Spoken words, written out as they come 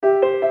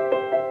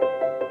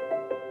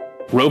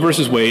Roe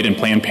versus Wade and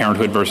Planned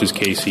Parenthood versus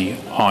Casey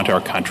haunt our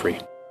country.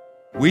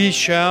 We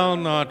shall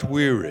not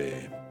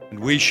weary, and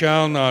we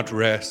shall not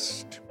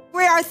rest.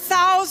 We are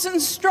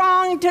thousands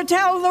strong to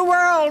tell the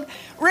world,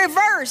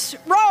 reverse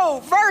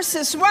Roe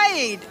versus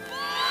Wade.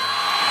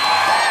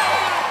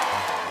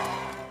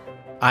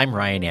 I'm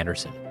Ryan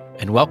Anderson,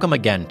 and welcome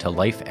again to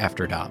Life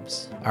After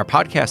Dobbs, our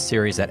podcast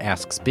series that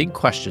asks big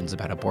questions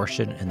about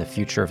abortion and the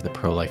future of the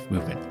pro-life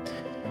movement.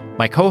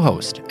 My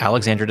co-host,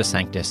 Alexandra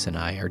DeSanctis, and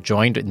I are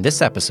joined in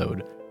this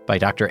episode by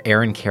Dr.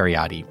 Aaron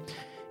Kheriaty,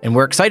 and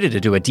we're excited to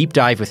do a deep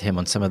dive with him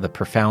on some of the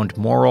profound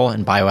moral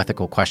and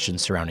bioethical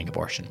questions surrounding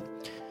abortion.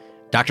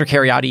 Dr.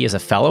 Kheriaty is a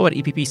fellow at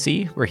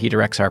EPPC, where he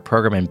directs our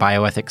program in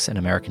bioethics and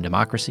American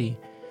democracy.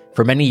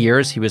 For many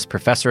years, he was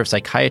professor of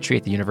psychiatry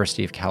at the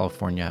University of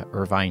California,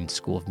 Irvine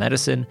School of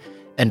Medicine,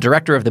 and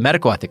director of the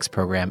medical ethics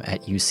program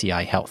at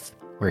UCI Health,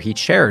 where he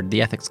chaired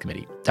the ethics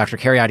committee. Dr.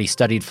 Kheriaty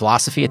studied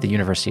philosophy at the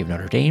University of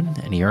Notre Dame,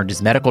 and he earned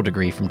his medical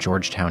degree from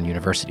Georgetown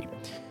University.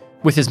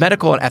 With his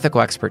medical and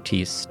ethical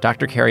expertise,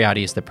 Dr.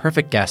 Kheriaty is the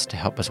perfect guest to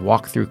help us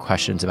walk through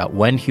questions about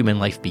when human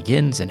life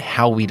begins and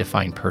how we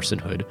define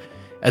personhood,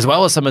 as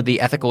well as some of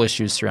the ethical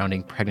issues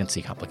surrounding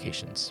pregnancy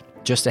complications.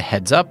 Just a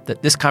heads up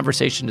that this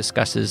conversation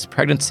discusses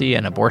pregnancy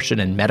and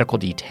abortion in medical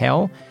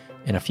detail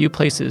in a few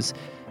places.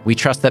 We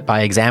trust that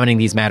by examining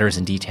these matters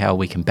in detail,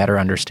 we can better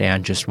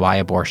understand just why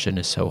abortion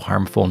is so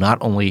harmful, not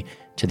only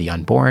to the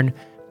unborn,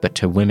 but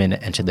to women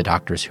and to the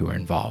doctors who are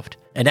involved.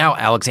 And now,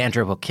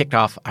 Alexandra will kick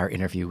off our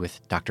interview with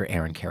Dr.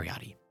 Aaron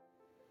Kheriaty.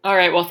 All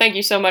right. Well, thank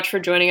you so much for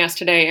joining us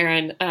today,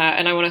 Aaron.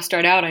 And I want to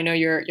start out. I know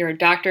you're a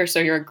doctor, so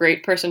you're a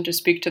great person to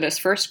speak to this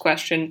first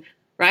question.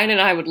 Ryan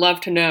and I would love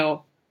to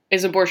know,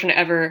 is abortion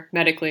ever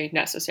medically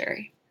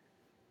necessary?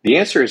 The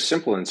answer is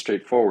simple and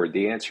straightforward.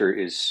 The answer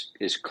is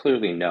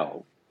clearly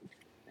no.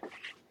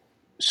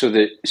 So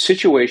the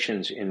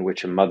situations in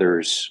which a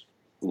mother's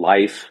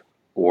life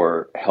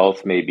or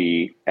health may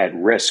be at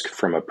risk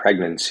from a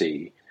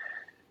pregnancy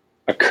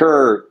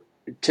occur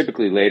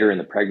typically later in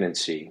the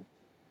pregnancy,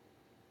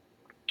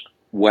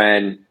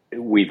 when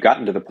we've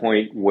gotten to the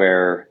point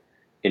where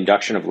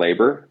induction of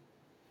labor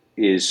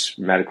is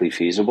medically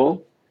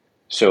feasible.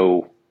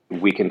 So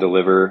we can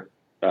deliver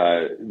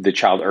the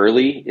child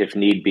early if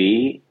need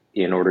be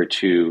in order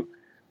to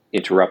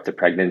interrupt the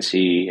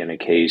pregnancy in a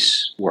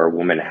case where a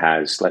woman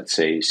has, let's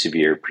say,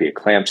 severe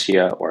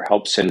preeclampsia or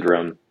HELLP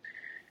syndrome.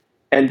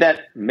 And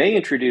that may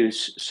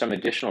introduce some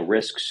additional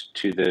risks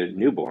to the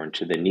newborn,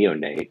 to the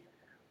neonate.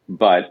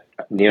 But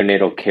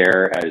neonatal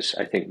care, as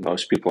I think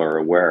most people are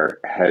aware,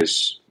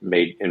 has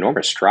made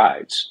enormous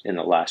strides in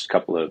the last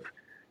couple of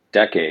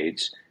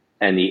decades.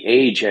 And the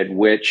age at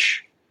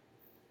which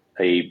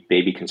a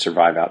baby can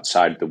survive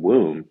outside the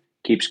womb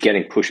keeps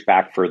getting pushed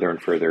back further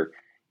and further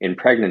in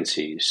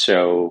pregnancy.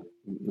 So,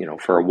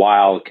 for a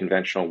while,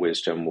 conventional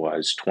wisdom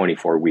was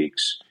 24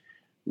 weeks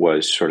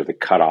was sort of the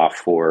cutoff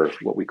for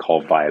what we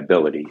call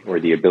viability, or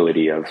the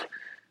ability of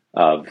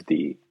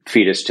the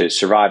fetus to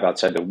survive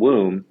outside the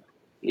womb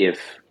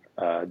if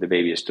the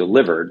baby is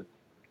delivered.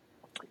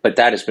 But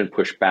that has been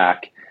pushed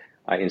back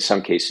in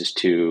some cases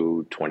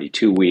to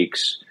 22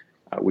 weeks,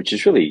 which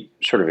is really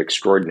sort of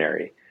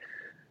extraordinary.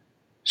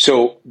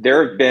 So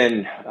there have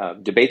been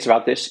debates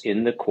about this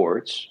in the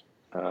courts,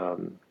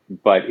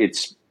 but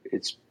it's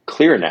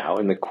clear now,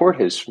 and the court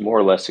has more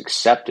or less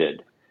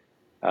accepted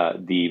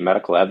the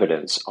medical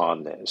evidence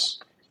on this,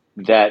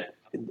 that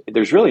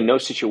there's really no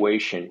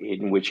situation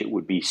in which it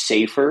would be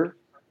safer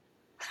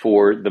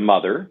for the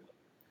mother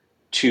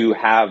to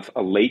have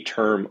a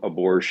late-term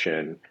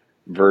abortion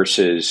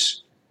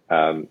versus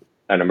an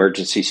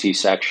emergency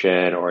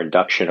C-section or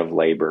induction of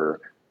labor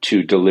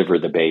to deliver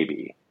the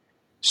baby.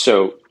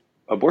 So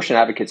abortion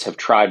advocates have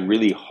tried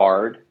really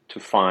hard to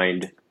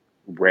find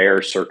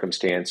rare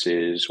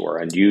circumstances or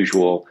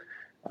unusual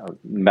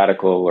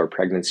medical or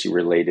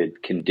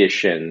pregnancy-related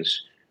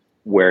conditions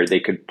where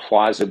they could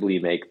plausibly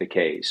make the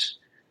case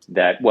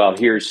that, well,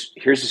 here's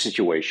a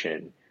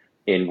situation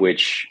in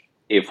which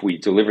if we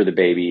deliver the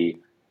baby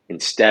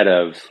instead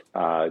of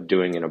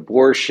doing an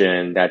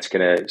abortion, that's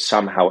going to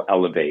somehow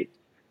elevate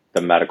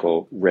the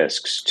medical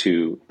risks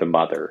to the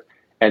mother.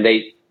 And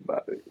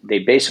they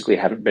basically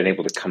haven't been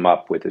able to come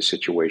up with a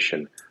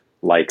situation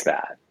like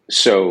that.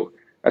 So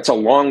that's a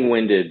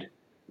long-winded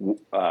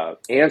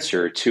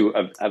answer to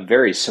a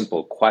very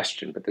simple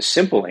question. But the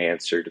simple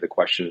answer to the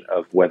question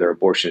of whether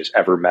abortion is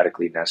ever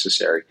medically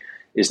necessary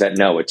is that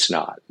no, it's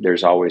not.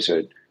 There's always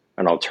an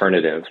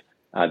alternative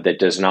that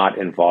does not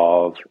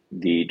involve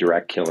the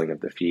direct killing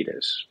of the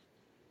fetus.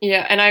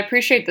 Yeah, and I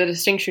appreciate the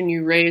distinction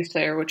you raised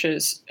there, which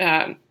is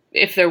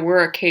if there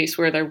were a case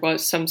where there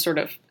was some sort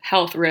of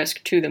health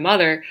risk to the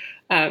mother,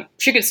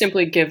 she could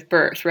simply give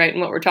birth, right?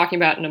 And what we're talking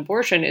about in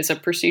abortion is a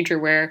procedure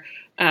where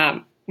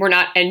we're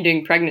not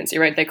ending pregnancy,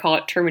 right? They call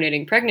it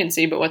terminating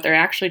pregnancy, but what they're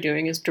actually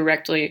doing is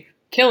directly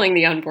killing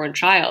the unborn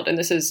child. And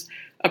this is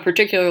a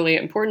particularly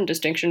important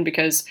distinction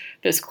because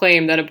this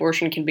claim that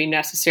abortion can be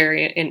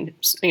necessary in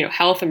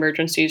health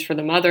emergencies for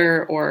the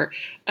mother, or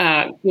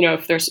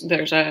if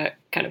there's a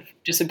kind of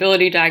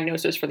disability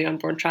diagnosis for the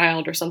unborn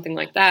child or something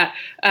like that,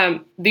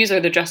 these are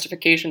the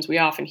justifications we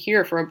often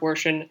hear for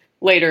abortion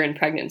later in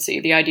pregnancy.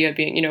 The idea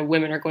being,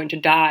 women are going to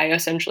die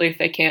essentially if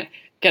they can't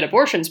get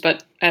abortions,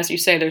 but as you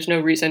say, there's no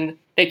reason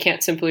they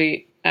can't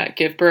simply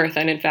give birth,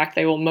 and in fact,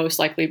 they will most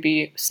likely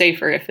be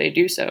safer if they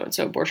do so. And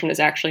so abortion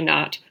is actually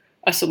not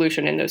a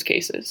solution in those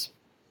cases.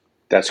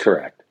 That's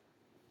correct.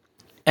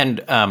 And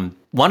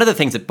one of the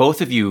things that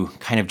both of you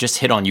kind of just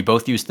hit on, you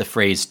both used the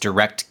phrase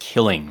direct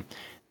killing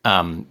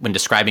when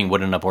describing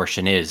what an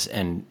abortion is.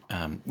 And,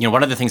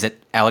 one of the things that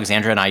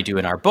Alexandra and I do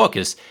in our book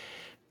is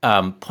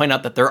point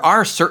out that there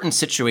are certain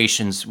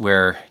situations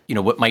where,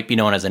 what might be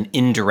known as an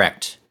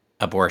indirect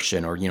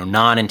abortion or,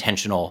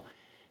 non-intentional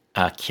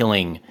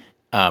killing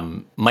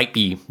might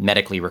be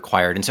medically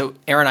required. And so,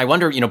 Aaron, I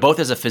wonder, both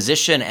as a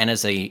physician and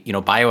as a,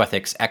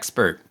 bioethics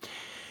expert,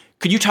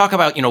 could you talk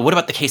about, what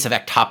about the case of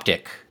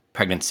ectopic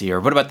pregnancy,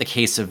 or what about the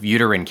case of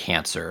uterine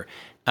cancer?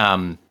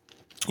 A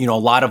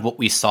lot of what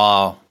we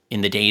saw in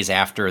the days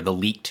after the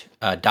leaked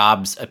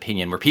Dobbs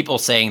opinion were people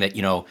saying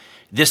that,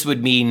 this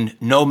would mean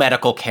no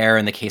medical care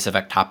in the case of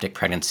ectopic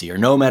pregnancy or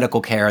no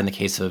medical care in the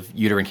case of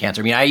uterine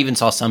cancer. I mean, I even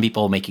saw some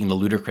people making the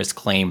ludicrous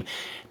claim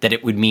that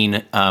it would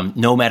mean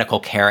no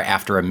medical care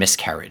after a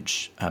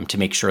miscarriage to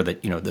make sure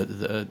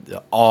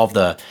that, all of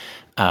the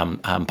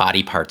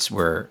body parts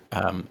were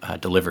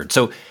delivered.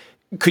 So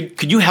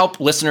could you help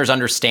listeners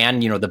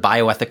understand, the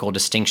bioethical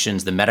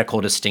distinctions, the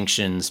medical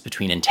distinctions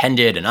between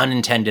intended and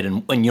unintended,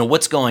 and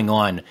what's going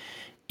on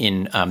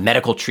in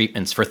medical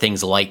treatments for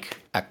things like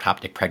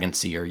ectopic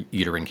pregnancy or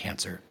uterine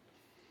cancer?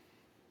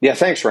 Yeah,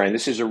 thanks, Ryan.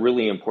 This is a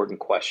really important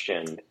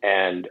question.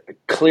 And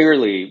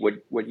clearly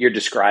what you're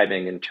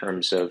describing in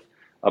terms of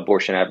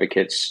abortion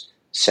advocates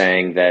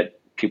saying that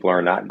people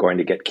are not going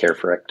to get care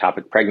for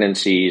ectopic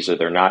pregnancies, or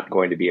they're not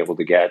going to be able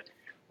to get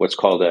what's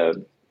called a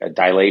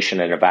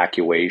dilation and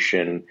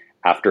evacuation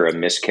after a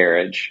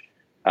miscarriage,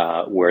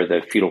 where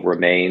the fetal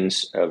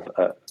remains of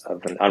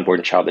an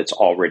unborn child that's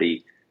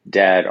already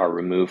dead are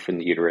removed from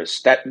the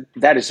uterus.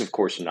 That is, of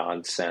course,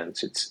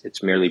 nonsense.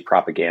 It's merely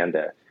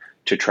propaganda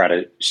to try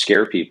to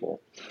scare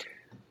people.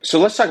 So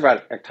let's talk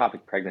about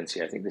ectopic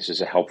pregnancy. I think this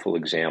is a helpful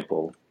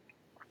example.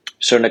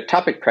 So an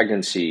ectopic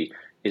pregnancy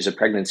is a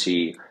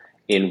pregnancy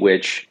in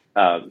which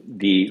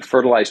the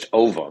fertilized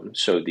ovum,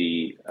 so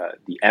the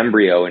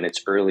embryo in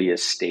its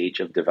earliest stage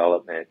of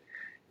development,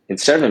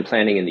 instead of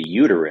implanting in the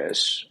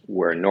uterus,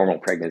 where normal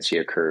pregnancy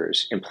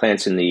occurs,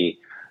 implants in the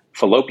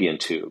fallopian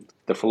tube.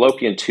 The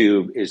fallopian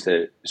tube is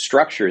the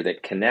structure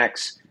that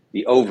connects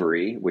the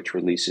ovary, which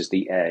releases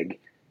the egg,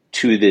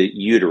 to the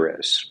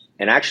uterus.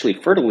 And actually,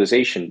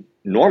 fertilization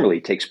normally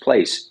takes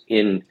place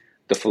in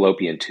the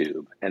fallopian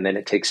tube. And then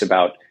it takes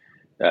about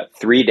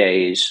 3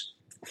 days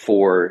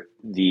for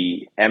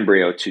the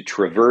embryo to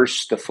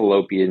traverse the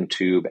fallopian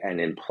tube and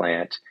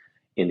implant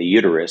in the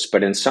uterus.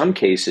 But in some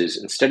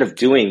cases, instead of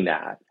doing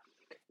that,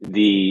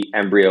 the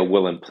embryo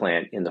will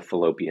implant in the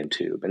fallopian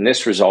tube. And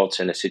this results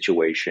in a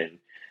situation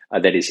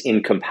that is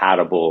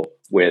incompatible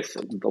with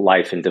the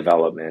life and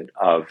development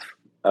of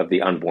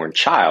the unborn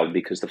child,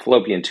 because the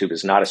fallopian tube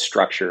is not a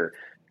structure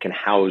that can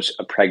house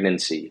a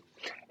pregnancy.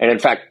 And in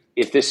fact,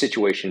 if this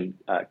situation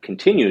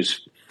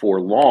continues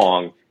for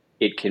long,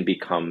 it can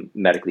become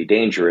medically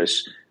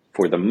dangerous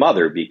for the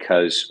mother,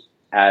 because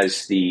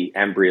as the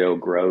embryo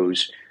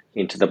grows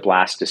into the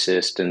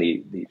blastocyst and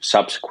the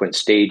subsequent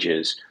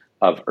stages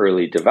of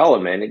early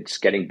development, it's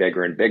getting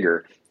bigger and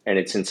bigger, and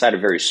it's inside a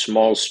very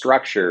small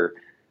structure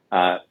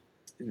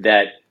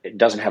that it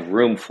doesn't have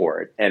room for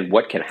it. And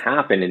what can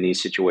happen in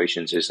these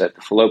situations is that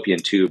the fallopian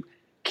tube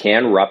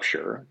can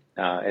rupture,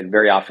 and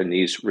very often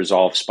these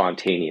resolve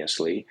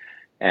spontaneously,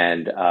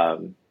 and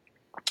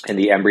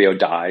the embryo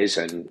dies,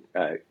 and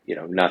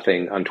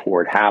nothing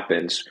untoward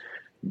happens.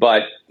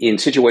 But in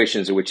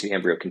situations in which the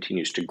embryo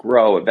continues to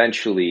grow,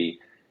 eventually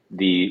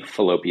the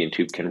fallopian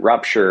tube can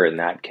rupture, and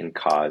that can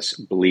cause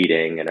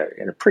bleeding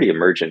in a pretty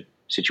emergent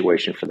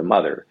situation for the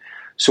mother.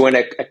 So when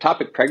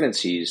ectopic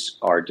pregnancies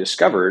are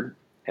discovered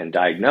and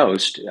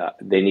diagnosed,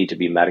 they need to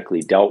be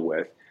medically dealt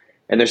with.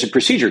 And there's a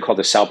procedure called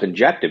a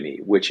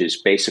salpingectomy, which is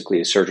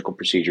basically a surgical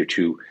procedure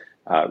to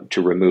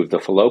remove the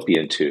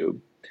fallopian tube,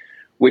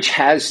 which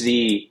has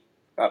the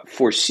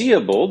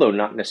foreseeable, though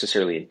not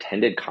necessarily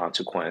intended,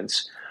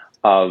 consequence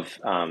of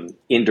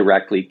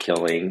indirectly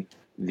killing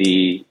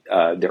the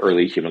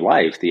early human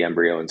life, the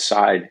embryo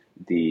inside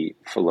the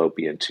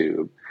fallopian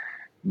tube.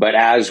 But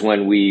as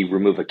when we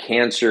remove a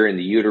cancer in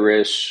the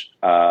uterus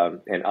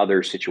and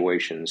other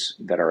situations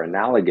that are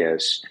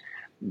analogous,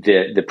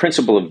 the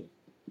principle of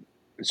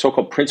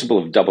so-called principle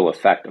of double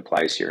effect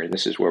applies here, and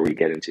this is where we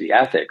get into the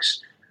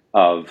ethics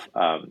of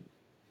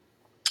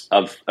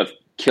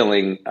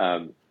killing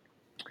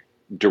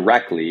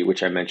directly,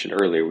 which I mentioned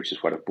earlier, which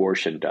is what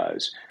abortion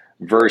does,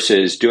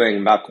 versus doing a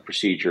medical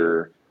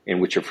procedure in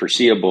which a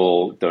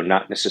foreseeable, though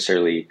not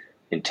necessarily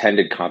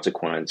intended,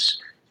 consequence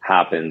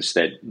happens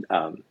that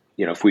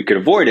if we could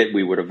avoid it,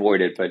 we would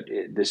avoid it. But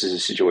this is a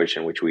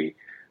situation in which we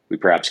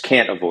perhaps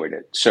can't avoid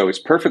it. So it's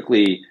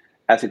perfectly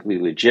ethically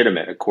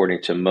legitimate,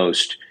 according to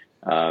most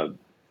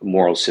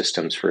moral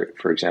systems.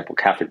 For example,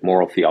 Catholic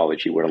moral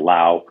theology would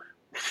allow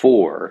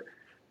for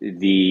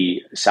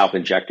the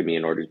salpingectomy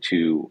in order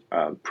to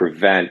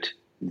prevent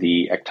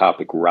the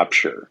ectopic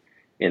rupture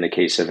in the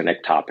case of an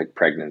ectopic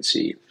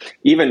pregnancy,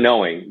 even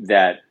knowing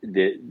that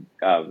the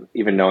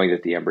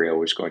embryo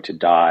was going to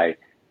die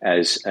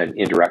as an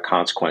indirect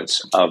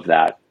consequence of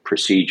that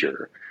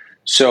procedure.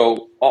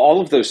 So all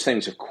of those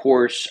things, of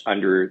course,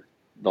 under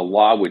the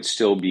law would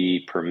still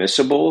be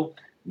permissible.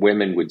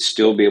 Women would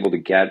still be able to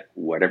get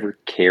whatever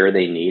care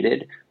they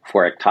needed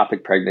for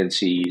ectopic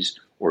pregnancies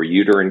or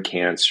uterine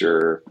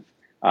cancer,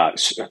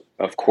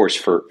 of course,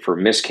 for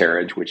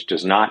miscarriage, which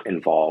does not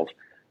involve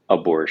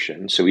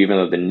abortion. So even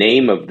though the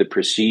name of the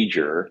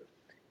procedure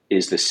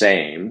is the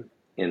same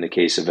in the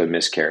case of a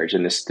miscarriage,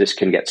 and this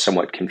can get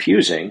somewhat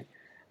confusing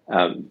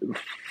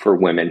for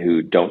women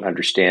who don't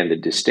understand the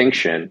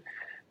distinction,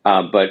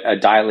 but a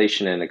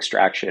dilation and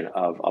extraction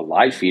of a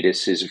live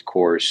fetus is, of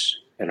course,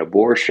 an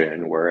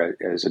abortion,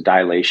 whereas a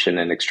dilation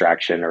and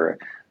extraction, or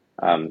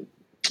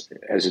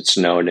as it's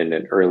known in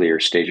an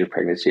earlier stage of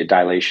pregnancy, a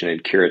dilation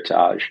and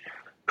curettage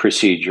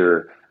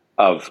procedure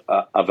of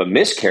a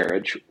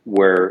miscarriage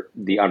where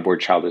the unborn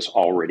child has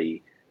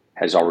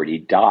already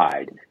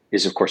died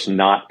is, of course,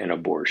 not an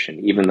abortion,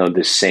 even though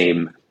the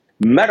same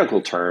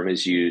medical term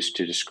is used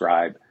to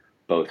describe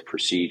both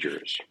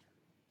procedures.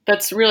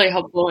 That's really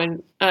helpful.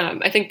 And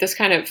I think this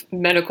kind of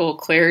medical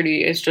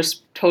clarity is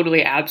just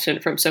totally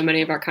absent from so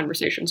many of our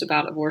conversations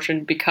about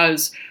abortion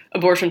because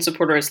abortion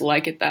supporters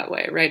like it that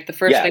way, right? The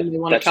first thing they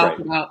want to talk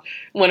about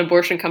when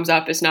abortion comes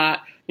up is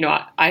not,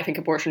 I think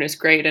abortion is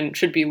great and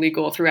should be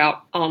legal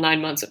throughout all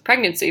 9 months of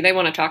pregnancy. They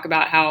want to talk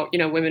about how,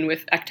 women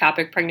with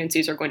ectopic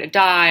pregnancies are going to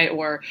die,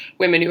 or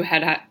women who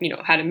had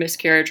a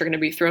miscarriage are going to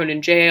be thrown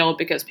in jail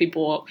because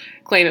people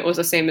claim it was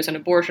the same as an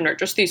abortion, or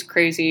just these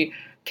crazy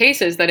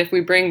cases that if we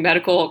bring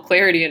medical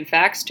clarity and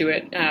facts to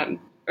it,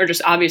 are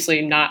just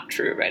obviously not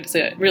true, right? It's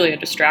really a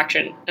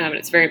distraction, and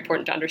it's very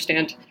important to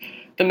understand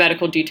the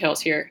medical details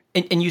here.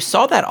 And you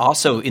saw that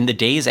also in the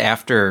days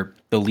after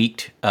the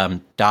leaked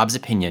Dobbs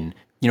opinion.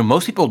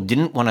 Most people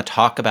didn't want to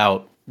talk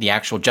about the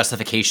actual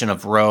justification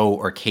of Roe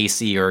or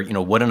Casey or,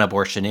 what an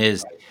abortion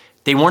is.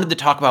 They wanted to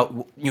talk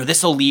about,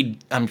 this will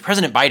lead,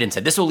 President Biden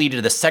said, this will lead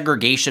to the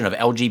segregation of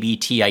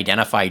LGBT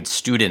identified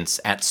students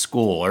at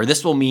school, or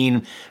this will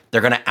mean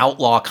they're going to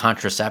outlaw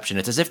contraception.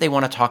 It's as if they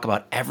want to talk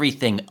about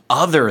everything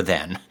other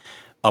than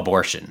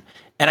abortion.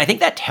 And I think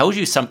that tells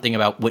you something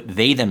about what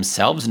they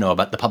themselves know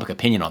about the public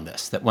opinion on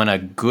this, that when a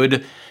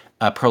good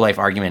pro-life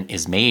argument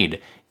is made,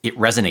 it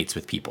resonates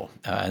with people.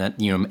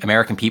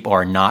 American people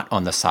are not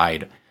on the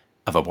side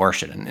of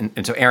abortion.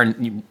 And so,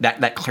 Aaron,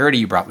 that clarity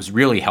you brought was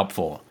really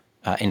helpful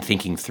in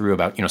thinking through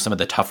about, some of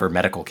the tougher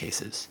medical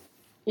cases.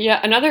 Yeah,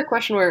 another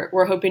question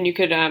we're hoping you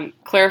could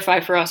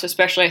clarify for us,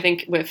 especially I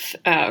think with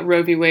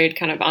Roe v. Wade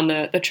kind of on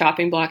the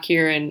chopping block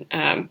here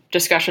and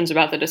discussions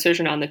about the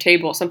decision on the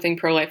table, something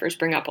pro-lifers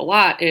bring up a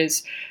lot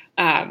is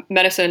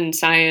medicine,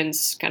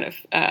 science, kind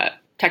of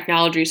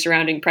technology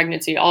surrounding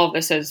pregnancy. All of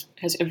this has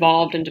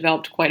evolved and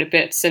developed quite a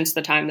bit since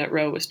the time that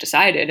Roe was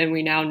decided. And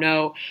we now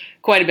know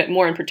quite a bit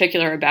more in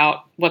particular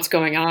about what's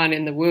going on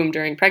in the womb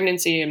during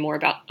pregnancy and more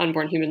about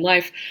unborn human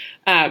life.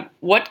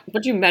 What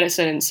do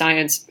medicine and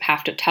science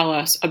have to tell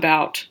us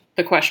about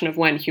the question of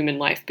when human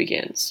life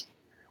begins?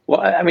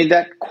 Well, I mean,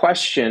 that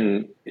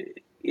question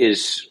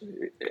is,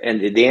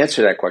 and the answer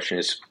to that question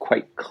is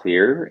quite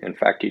clear. In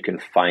fact, you can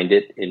find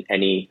it in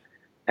any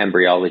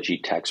embryology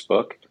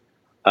textbook.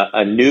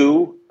 A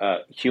new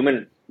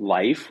human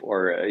life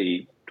or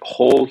a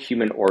whole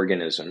human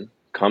organism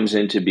comes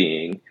into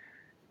being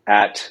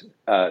at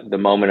the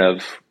moment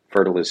of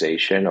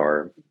fertilization,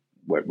 or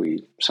what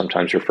we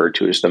sometimes refer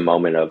to as the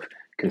moment of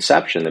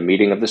conception, the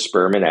meeting of the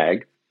sperm and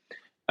egg,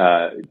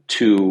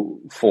 to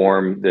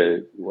form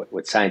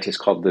what scientists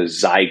call the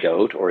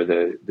zygote, or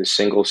the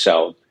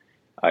single-celled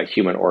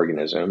human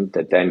organism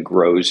that then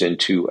grows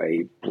into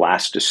a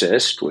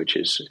blastocyst, which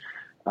is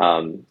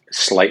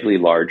slightly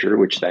larger,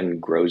 which then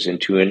grows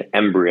into an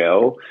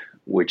embryo,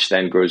 which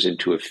then grows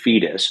into a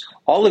fetus.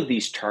 All of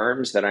these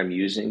terms that I'm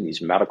using,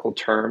 these medical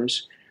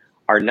terms,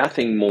 are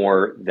nothing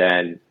more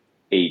than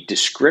a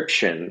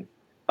description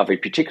of a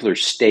particular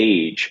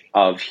stage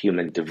of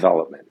human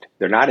development.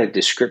 They're not a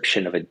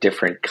description of a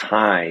different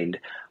kind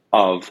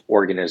of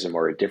organism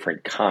or a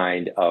different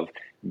kind of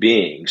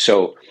being.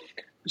 So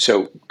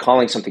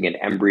calling something an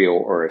embryo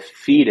or a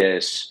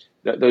fetus,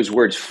 those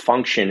words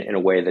function in a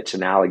way that's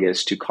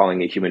analogous to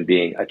calling a human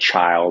being a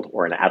child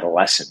or an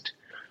adolescent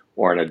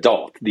or an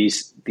adult.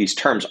 These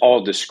terms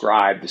all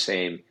describe the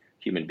same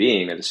human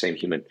being or the same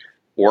human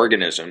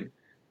organism,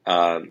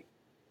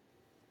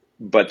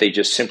 but they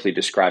just simply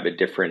describe a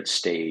different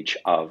stage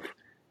of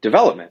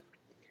development.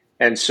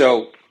 And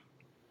so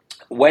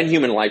when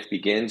human life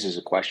begins is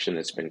a question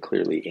that's been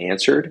clearly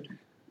answered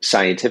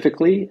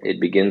scientifically. It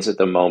begins at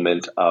the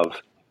moment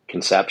of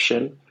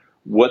conception,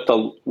 What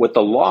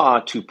the law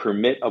to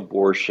permit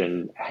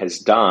abortion has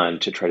done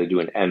to try to do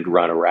an end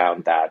run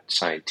around that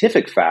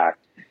scientific fact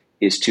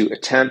is to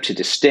attempt to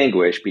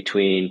distinguish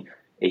between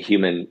a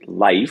human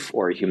life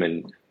or a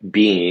human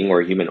being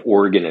or a human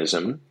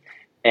organism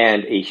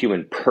and a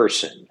human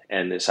person.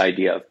 And this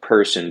idea of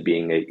person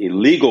being a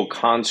legal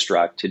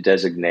construct to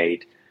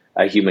designate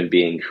a human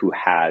being who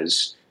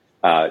has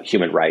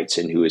human rights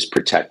and who is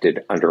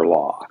protected under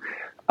law.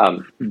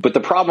 But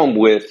the problem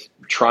with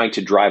trying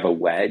to drive a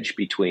wedge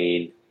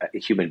between a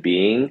human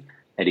being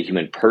and a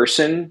human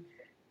person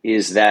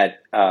is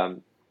that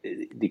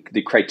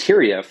the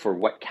criteria for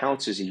what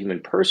counts as a human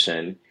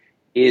person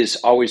is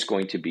always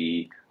going to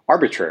be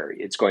arbitrary.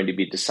 It's going to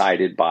be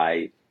decided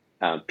by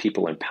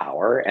people in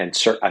power, and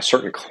a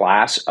certain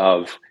class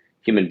of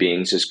human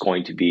beings is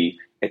going to be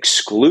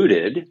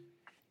excluded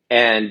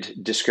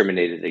and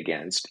discriminated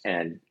against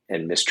and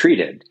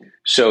mistreated.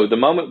 So the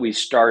moment we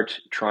start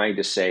trying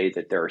to say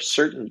that there are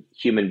certain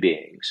human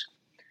beings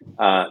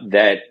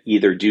that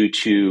either due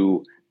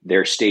to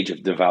their stage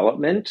of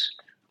development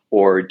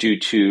or due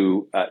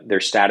to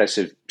their status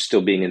of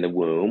still being in the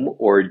womb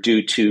or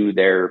due to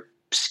their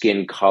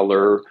skin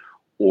color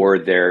or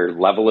their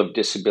level of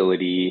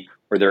disability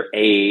or their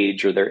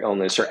age or their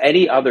illness or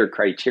any other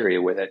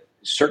criteria with a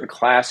certain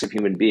class of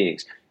human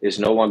beings is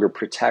no longer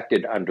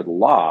protected under the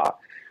law,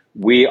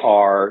 we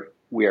are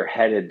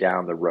headed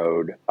down the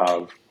road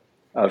of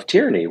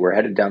tyranny. We're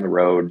headed down the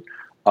road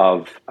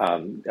of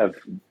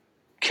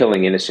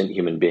killing innocent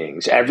human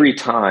beings. Every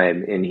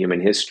time in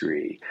human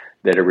history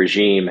that a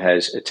regime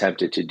has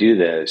attempted to do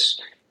this,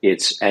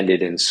 it's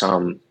ended in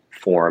some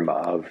form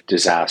of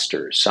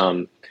disaster,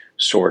 some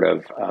sort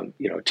of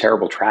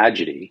terrible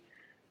tragedy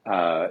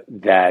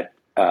that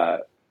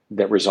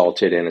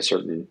resulted in a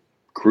certain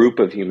group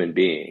of human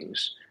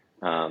beings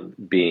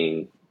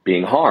being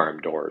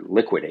harmed or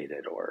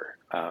liquidated or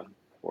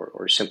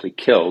simply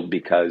killed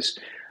because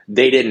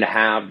they didn't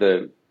have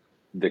the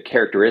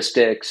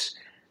characteristics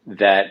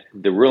that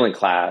the ruling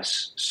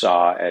class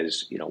saw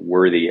as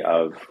worthy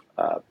of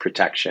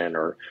protection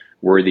or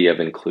worthy of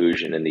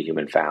inclusion in the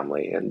human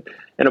family. And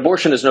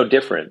abortion is no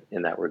different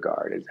in that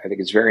regard. I think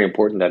it's very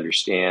important to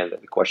understand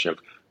that the question of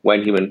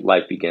when human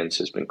life begins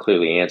has been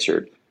clearly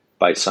answered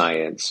by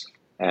science,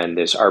 and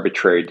this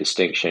arbitrary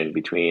distinction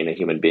between a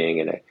human being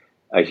and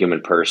a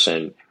human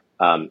person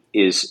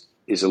is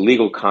a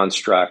legal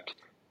construct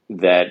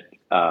that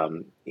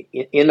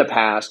in the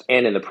past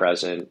and in the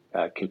present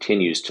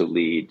continues to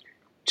lead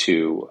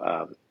to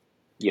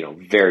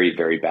very,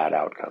 very bad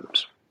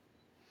outcomes.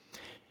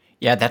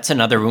 Yeah, that's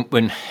another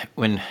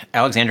when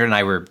Alexandra and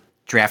I were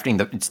drafting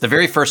it's the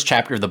very first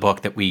chapter of the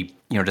book that we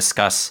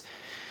discuss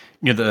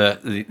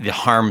the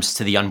harms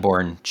to the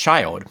unborn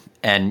child.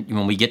 And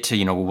when we get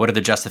to what are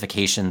the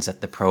justifications that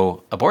the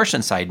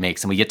pro-abortion side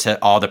makes, and we get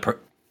to all the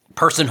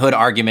personhood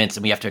arguments,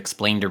 and we have to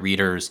explain to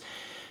readers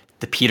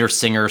the Peter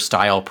Singer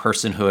style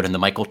personhood and the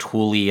Michael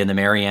Tooley and the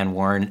Marianne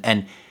Warren,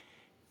 and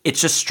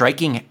it's just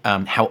striking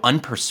how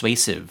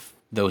unpersuasive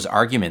those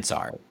arguments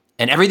are.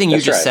 And everything you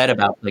just said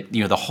about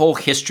the whole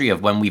history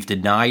of when we've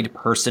denied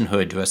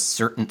personhood to a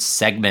certain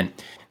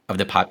segment of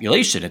the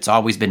population, it's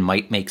always been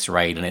might makes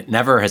right, and it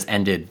never has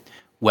ended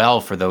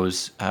well for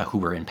those who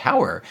were in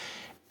power.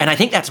 And I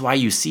think that's why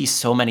you see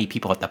so many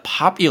people at the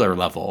popular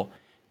level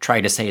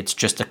try to say it's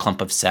just a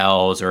clump of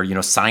cells,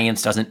 or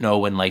science doesn't know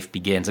when life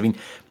begins. I mean,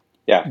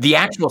 the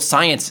actual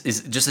science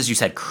is, just as you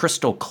said,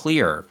 crystal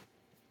clear,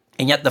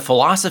 and yet the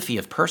philosophy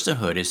of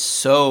personhood is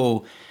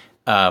so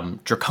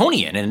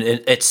draconian, and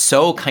it's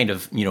so kind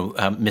of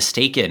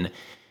mistaken,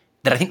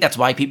 that I think that's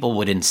why people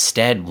would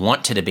instead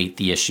want to debate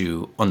the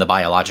issue on the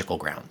biological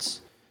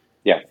grounds.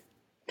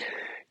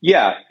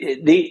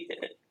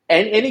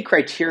 Any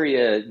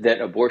criteria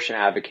that abortion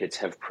advocates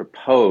have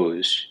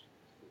proposed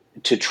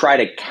to try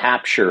to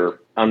capture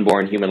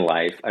unborn human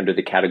life under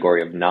the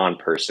category of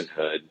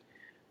non-personhood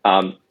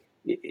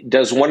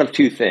does one of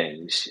two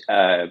things.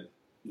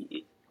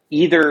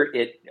 Either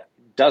it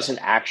doesn't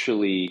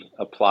actually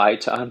apply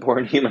to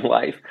unborn human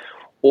life,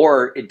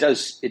 or it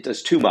does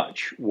too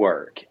much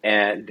work.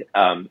 And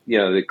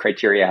the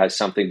criteria has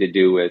something to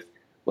do with,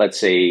 let's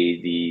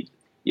say, the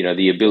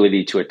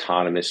ability to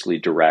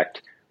autonomously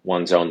direct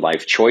one's own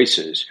life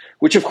choices,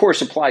 which of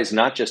course applies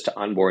not just to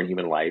unborn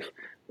human life,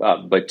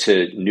 but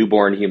to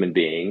newborn human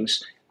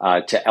beings,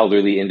 to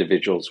elderly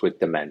individuals with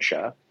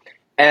dementia.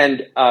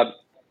 And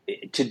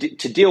to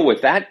deal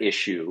with that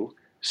issue,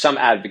 some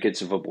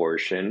advocates of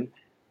abortion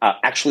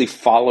actually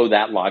follow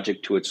that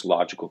logic to its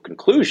logical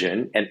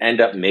conclusion and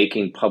end up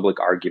making public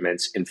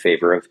arguments in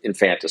favor of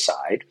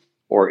infanticide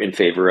or in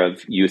favor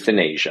of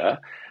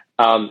euthanasia.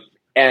 And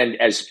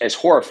as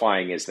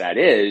horrifying as that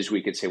is,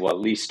 we could say, well, at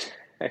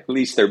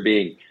least they're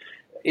being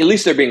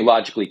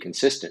logically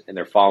consistent, and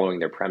they're following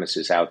their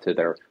premises out to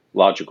their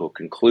logical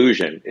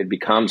conclusion. It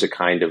becomes a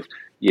kind of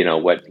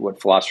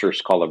what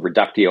philosophers call a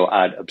reductio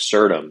ad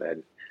absurdum,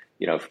 and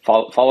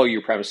follow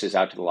your premises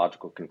out to the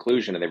logical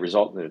conclusion, and they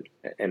result in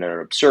an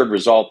absurd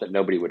result that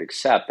nobody would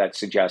accept. That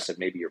suggests that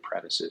maybe your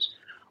premises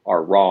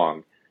are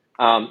wrong.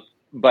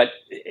 but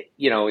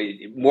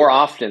more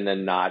often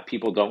than not,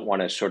 people don't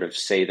want to sort of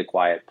say the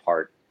quiet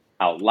part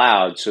out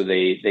loud, so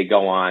they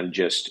go on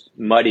just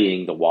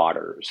muddying the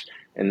waters.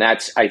 And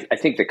that's, I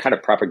think, the kind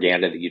of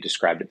propaganda that you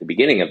described at the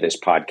beginning of this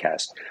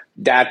podcast.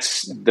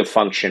 That's the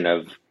function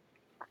of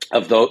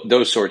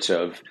those sorts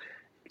of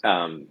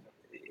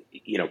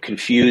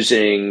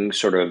confusing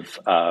sort of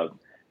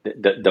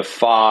the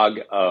fog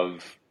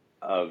of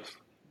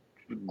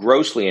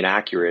grossly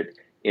inaccurate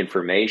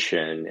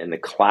information and the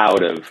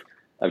cloud of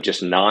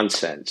just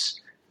nonsense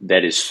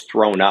that is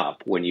thrown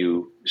up when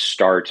you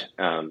start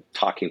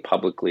talking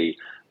publicly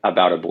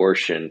about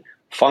abortion,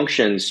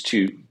 functions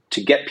to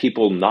get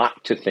people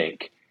not to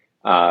think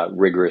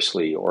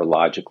rigorously or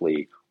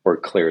logically or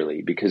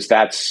clearly, because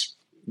that's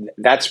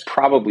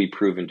probably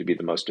proven to be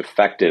the most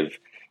effective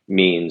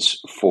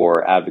means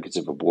for advocates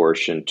of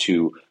abortion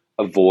to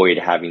avoid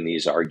having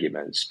these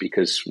arguments.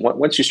 Because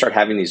once you start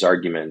having these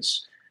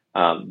arguments,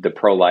 the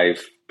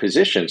pro-life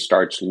position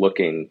starts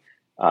looking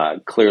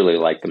clearly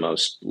like the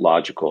most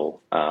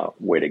logical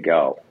way to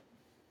go.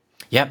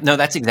 Yeah, no,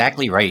 that's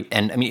exactly right.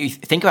 And I mean, you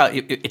think about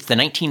it, it's the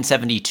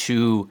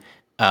 1972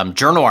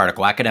 journal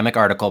article, academic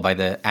article by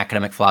the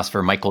academic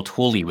philosopher Michael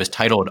Tooley, was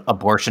titled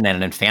 "Abortion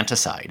and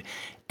Infanticide."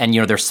 And,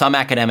 there's some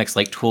academics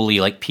like Tooley,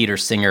 like Peter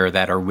Singer,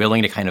 that are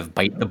willing to kind of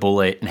bite the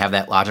bullet and have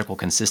that logical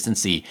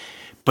consistency.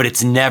 But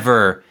it's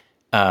never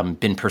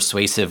been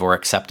persuasive or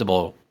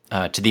acceptable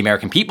to the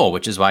American people,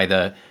 which is why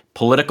the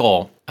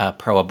political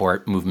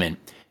pro-abort movement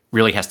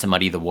really has to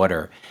muddy the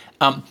water.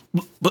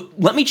 But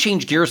let me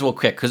change gears real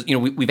quick, because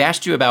we've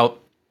asked you about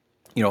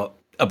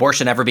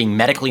abortion ever being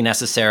medically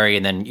necessary,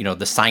 and then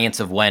the science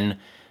of when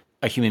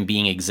a human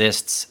being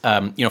exists.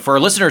 For our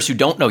listeners who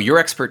don't know, your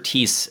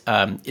expertise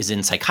is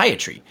in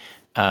psychiatry.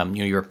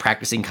 You're a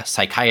practicing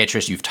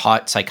psychiatrist. You've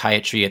taught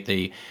psychiatry at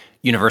the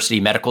university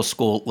medical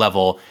school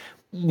level.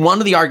 One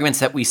of the arguments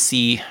that we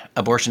see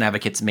abortion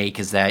advocates make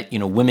is that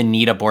women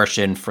need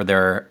abortion for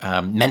their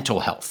mental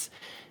health.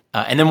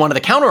 And then one of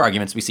the counter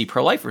arguments we see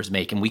pro-lifers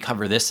make, and we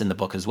cover this in the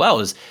book as well,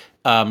 is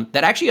that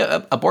actually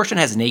abortion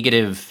has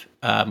negative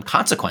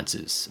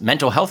consequences,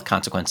 mental health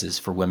consequences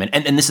for women.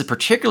 And this is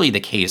particularly the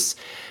case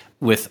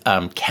with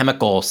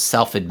chemical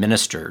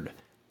self-administered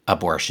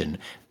abortion.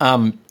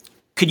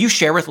 Could you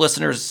share with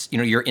listeners,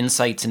 your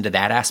insights into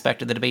that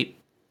aspect of the debate?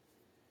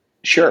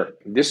 Sure.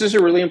 This is a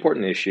really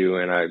important issue,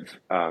 and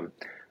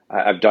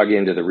I've dug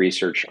into the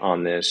research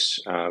on this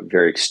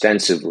very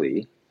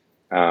extensively.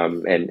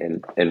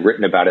 And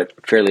written about it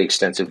fairly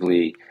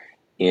extensively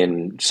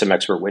in some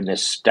expert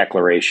witness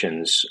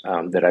declarations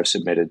that I've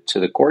submitted to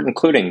the court,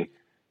 including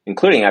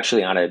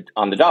actually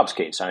on the Dobbs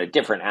case, on a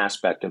different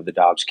aspect of the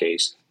Dobbs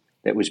case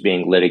that was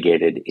being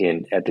litigated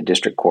at the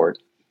district court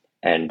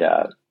and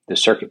the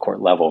circuit court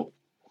level.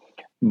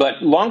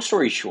 But long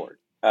story short,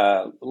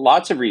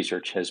 lots of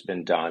research has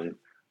been done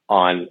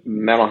on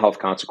mental health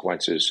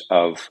consequences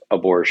of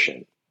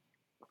abortion,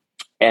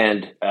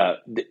 and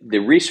the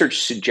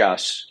research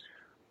suggests,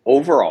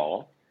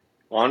 overall,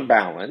 on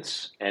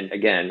balance, and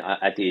again,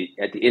 at the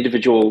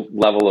individual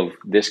level of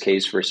this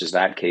case versus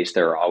that case,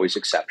 there are always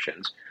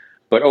exceptions.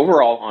 But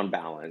overall, on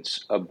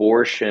balance,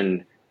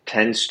 abortion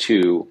tends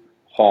to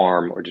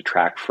harm or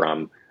detract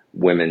from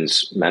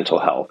women's mental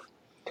health.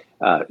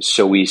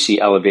 So we see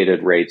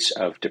elevated rates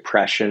of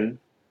depression,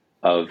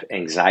 of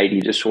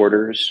anxiety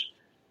disorders,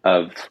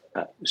 of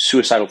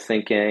suicidal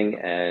thinking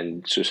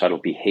and suicidal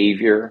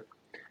behavior.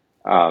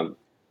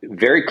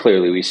 Very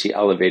clearly, we see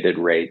elevated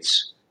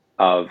rates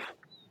of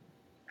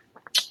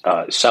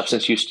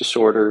substance use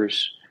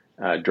disorders,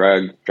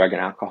 drug and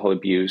alcohol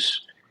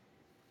abuse,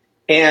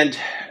 and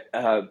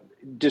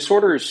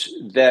disorders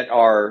that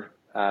are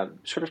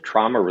sort of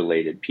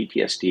trauma-related,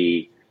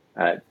 PTSD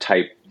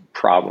type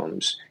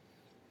problems,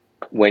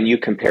 when you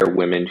compare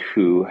women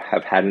who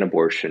have had an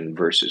abortion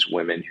versus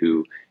women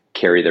who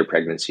carry their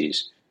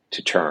pregnancies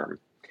to term.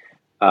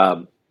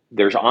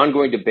 There's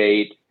ongoing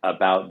debate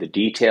about the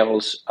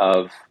details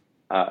of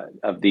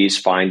these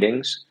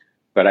findings,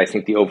 but I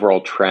think the overall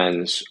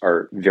trends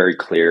are very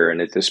clear,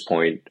 and at this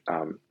point,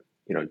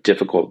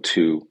 difficult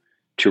to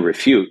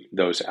refute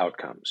those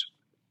outcomes.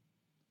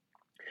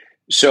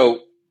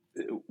 So,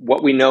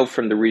 what we know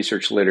from the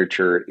research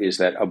literature is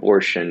that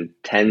abortion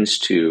tends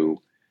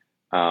to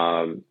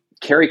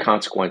carry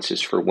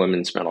consequences for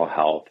women's mental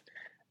health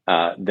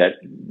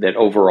that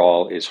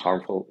overall is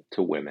harmful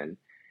to women.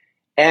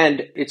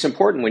 And it's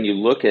important when you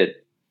look at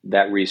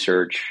that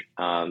research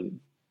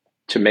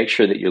to make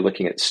sure that you're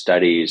looking at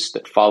studies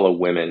that follow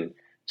women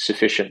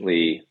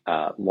sufficiently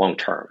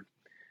long-term.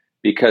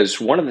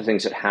 Because one of the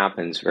things that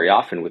happens very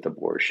often with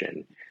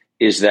abortion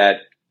is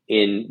that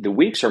in the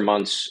weeks or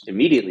months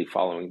immediately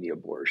following the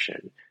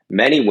abortion,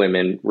 many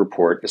women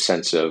report a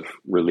sense of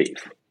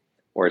relief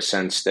or a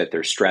sense that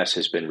their stress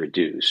has been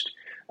reduced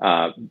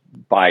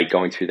by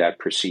going through that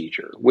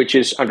procedure, which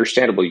is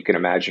understandable. You can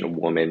imagine a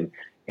woman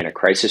in a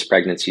crisis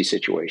pregnancy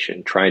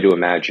situation trying to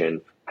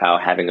imagine how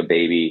having a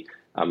baby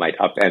might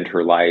upend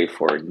her life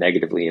or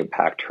negatively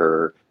impact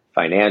her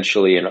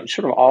financially, and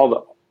sort of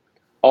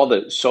all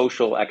the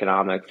social,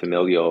 economic,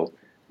 familial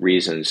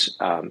reasons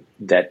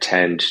that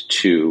tend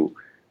to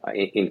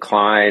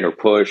incline or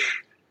push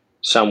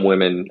some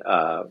women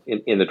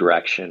in the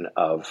direction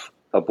of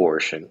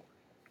abortion.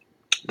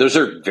 Those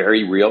are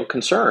very real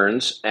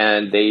concerns,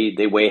 and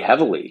they weigh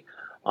heavily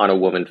on a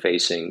woman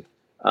facing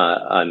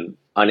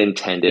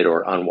unintended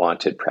or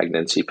unwanted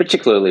pregnancy,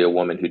 particularly a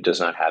woman who does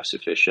not have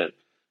sufficient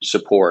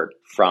support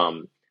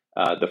from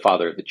the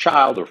father of the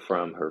child or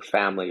from her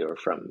family or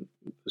from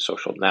the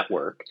social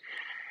network.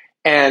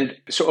 And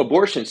so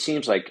abortion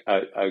seems like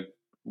a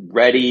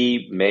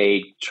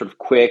ready-made, sort of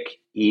quick,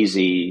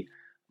 easy,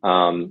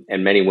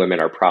 and many women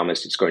are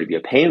promised it's going to be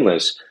a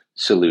painless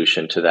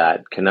solution to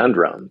that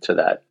conundrum, to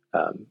that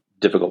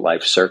difficult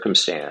life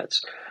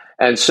circumstance.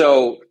 And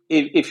so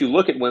if you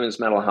look at women's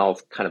mental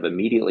health kind of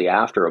immediately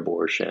after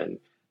abortion,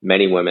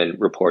 many women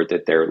report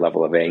that their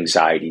level of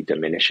anxiety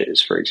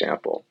diminishes, for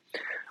example.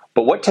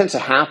 But what tends to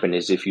happen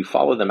is if you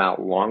follow them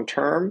out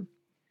long-term,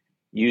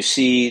 you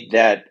see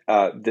that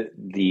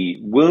the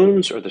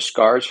wounds or the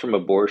scars from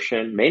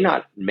abortion may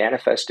not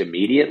manifest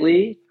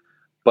immediately,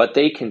 but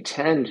they can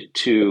tend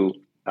to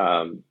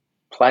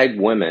plague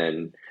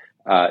women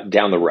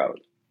down the road.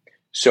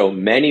 So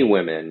many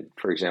women,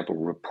 for example,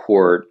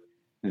 report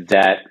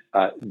that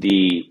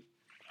the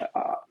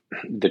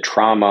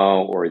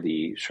trauma or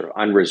the sort of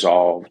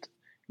unresolved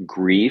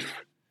grief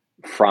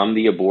from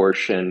the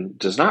abortion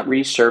does not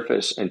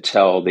resurface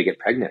until they get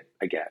pregnant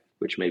again,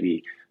 which may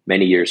be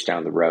many years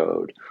down the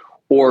road.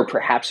 Or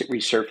perhaps it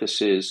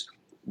resurfaces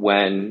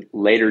when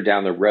later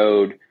down the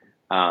road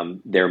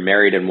they're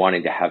married and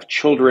wanting to have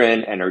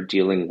children and are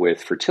dealing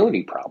with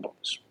fertility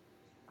problems.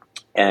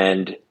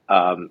 And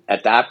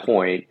at that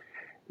point,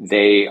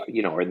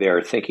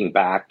 they're thinking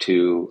back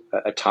to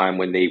a time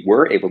when they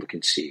were able to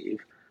conceive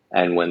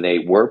and when they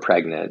were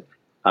pregnant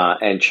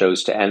and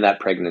chose to end that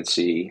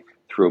pregnancy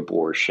through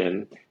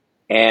abortion.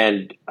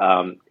 And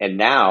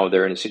now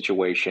they're in a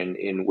situation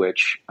in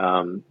which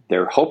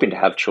they're hoping to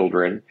have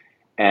children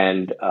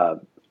and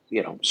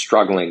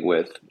struggling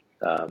with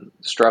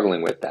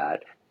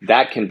that.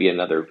 That can be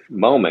another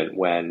moment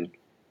when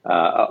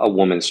a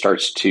woman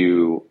starts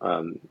to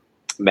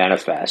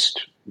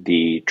manifest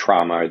the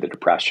trauma or the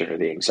depression or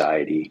the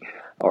anxiety,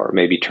 or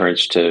maybe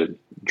turns to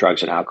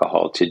drugs and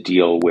alcohol to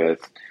deal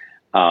with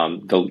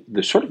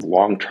the sort of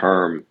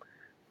long-term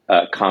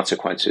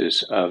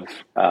consequences of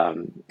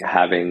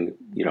having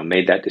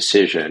made that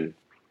decision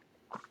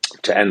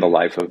to end the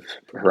life of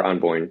her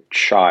unborn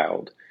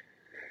child.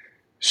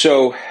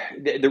 So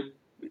the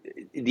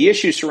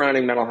issues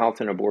surrounding mental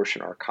health and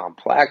abortion are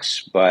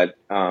complex, but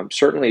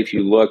certainly if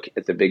you look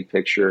at the big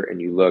picture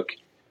and you look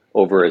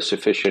over a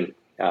sufficient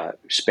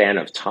span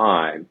of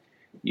time,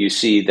 you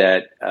see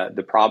that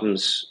the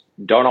problems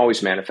don't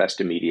always manifest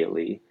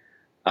immediately,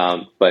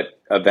 but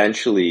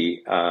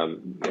eventually,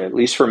 at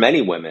least for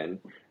many women,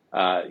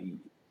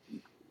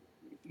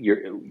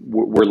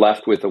 we're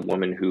left with a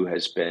woman who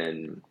has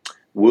been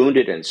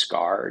wounded and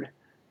scarred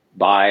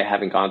by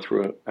having gone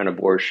through an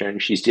abortion.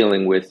 She's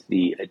dealing with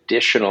the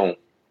additional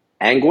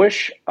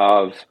anguish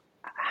of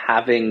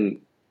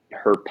having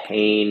her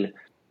pain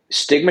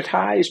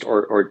stigmatized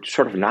or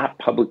sort of not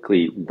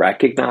publicly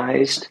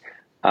recognized,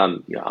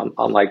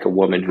 unlike a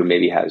woman who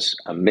maybe has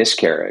a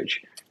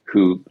miscarriage,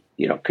 who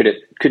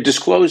could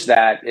disclose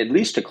that at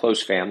least to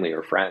close family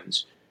or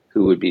friends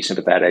who would be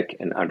sympathetic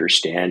and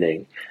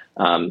understanding,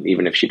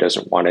 even if she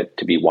doesn't want it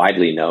to be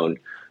widely known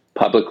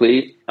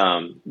publicly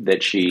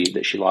that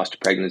she lost a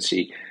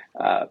pregnancy.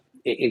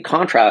 In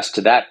contrast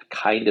to that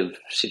kind of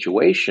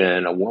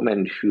situation, a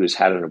woman who has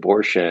had an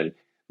abortion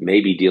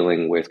may be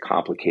dealing with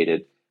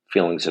complicated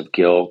feelings of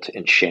guilt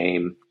and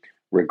shame,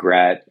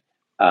 regret,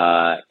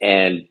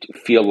 and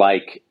feel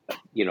like,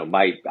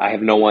 I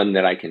have no one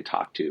that I can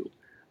talk to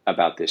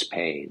about this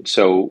pain.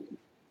 So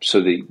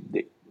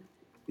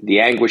the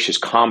anguish is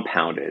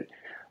compounded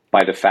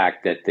by the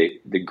fact that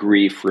the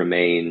grief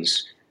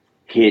remains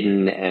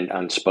hidden and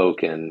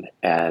unspoken,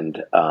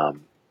 and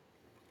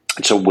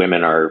so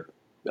women are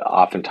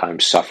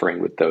oftentimes suffering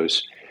with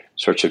those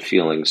sorts of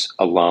feelings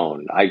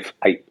alone.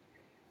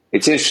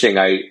 It's interesting.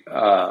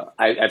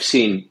 I've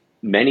seen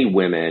many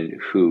women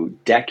who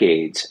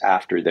decades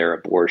after their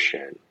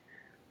abortion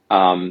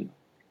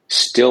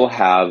still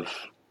have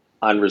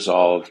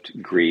unresolved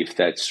grief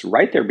that's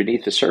right there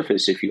beneath the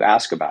surface if you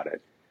ask about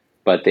it,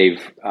 but they've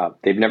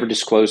never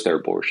disclosed their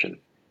abortion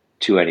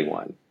to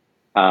anyone,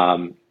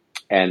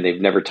 and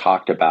they've never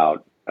talked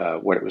about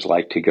what it was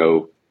like to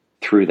go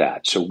through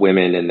that. So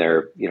women in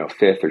their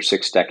fifth or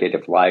sixth decade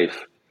of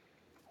life,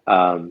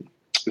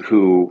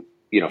 who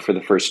for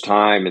the first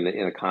time in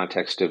the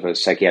context of a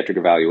psychiatric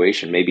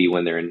evaluation, maybe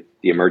when they're in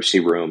the emergency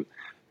room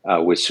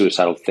with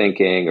suicidal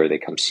thinking, or they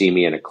come see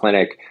me in a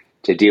clinic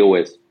to deal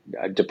with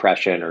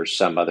depression or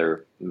some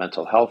other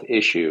mental health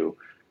issue,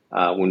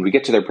 when we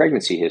get to their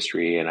pregnancy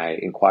history and I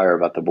inquire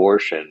about the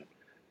abortion,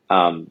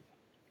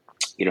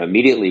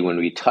 immediately when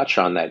we touch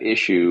on that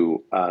issue,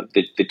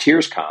 the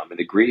tears come and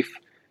the grief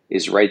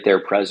is right there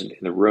present in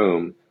the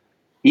room,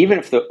 even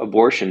if the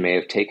abortion may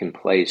have taken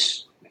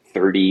place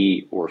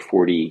 30 or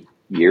 40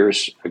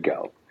 years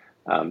ago.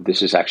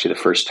 This is actually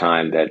the first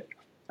time that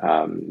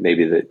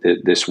maybe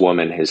this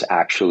woman has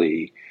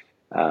actually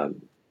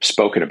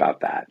spoken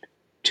about that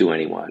to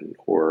anyone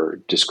or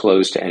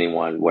disclosed to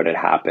anyone what had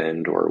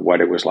happened or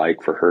what it was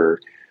like for her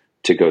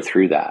to go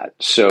through that.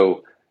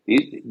 So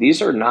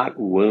these are not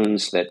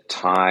wounds that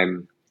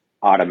time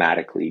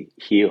automatically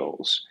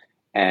heals.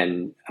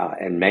 And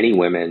many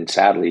women,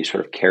 sadly,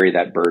 sort of carry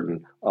that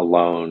burden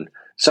alone,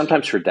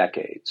 sometimes for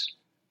decades.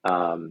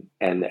 And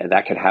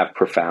that can have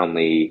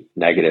profoundly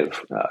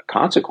negative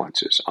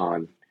consequences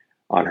on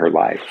her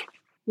life.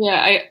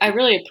 Yeah, I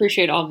really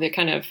appreciate all the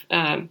kind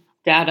of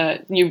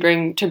data you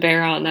bring to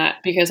bear on that,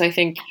 because I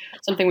think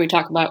something we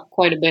talk about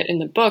quite a bit in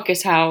the book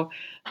is how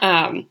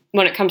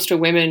when it comes to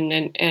women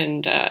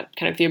and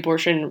kind of the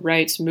abortion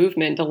rights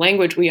movement, the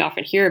language we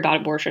often hear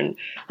about abortion,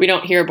 we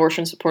don't hear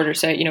abortion supporters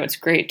say, it's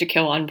great to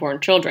kill unborn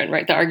children,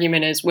 right? The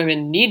argument is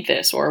women need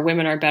this, or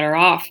women are better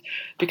off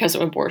because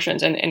of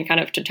abortions. And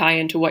kind of to tie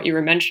into what you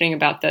were mentioning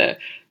about the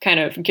kind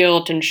of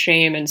guilt and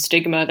shame and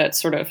stigma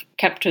that's sort of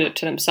kept to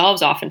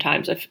themselves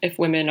oftentimes if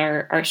women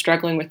are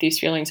struggling with these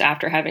feelings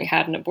after having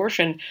had an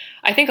abortion,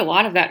 I think a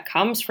lot of that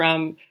comes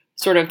from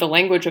sort of the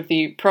language of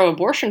the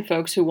pro-abortion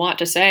folks who want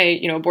to say,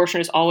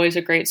 abortion is always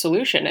a great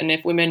solution. And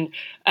if women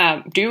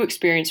do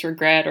experience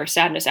regret or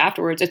sadness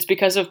afterwards, it's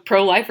because of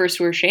pro-lifers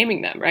who are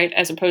shaming them, right?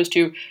 As opposed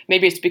to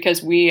maybe it's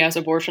because we as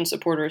abortion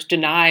supporters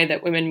deny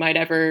that women might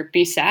ever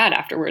be sad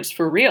afterwards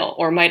for real,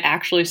 or might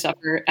actually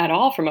suffer at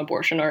all from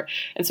abortion.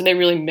 And so they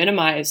really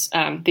minimize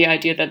the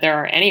idea that there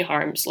are any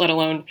harms, let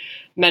alone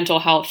mental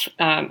health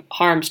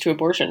harms to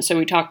abortion. So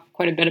we talk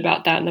quite a bit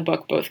about that in the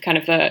book, both kind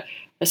of the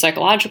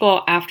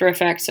psychological after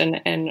effects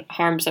and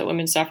harms that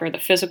women suffer, the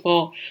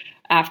physical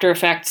after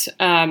effects.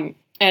 And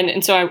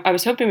so I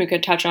was hoping we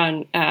could touch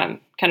on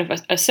kind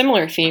of a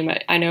similar theme.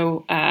 I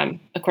know,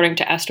 according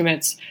to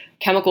estimates,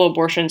 chemical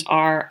abortions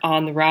are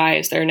on the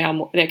rise. They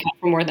account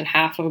for more than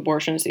half of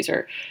abortions. These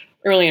are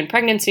early in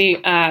pregnancy,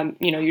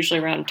 usually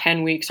around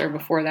 10 weeks or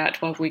before that,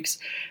 12 weeks.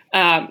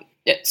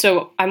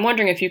 So I'm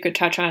wondering if you could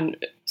touch on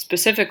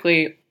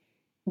specifically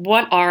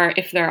what are,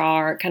 if there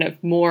are, kind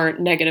of more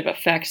negative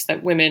effects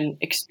that women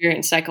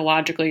experience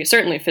psychologically,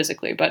 certainly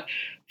physically, but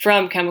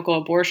from chemical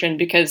abortion?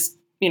 Because,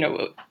 in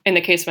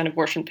the case of an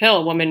abortion pill,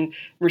 a woman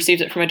receives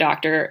it from a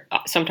doctor,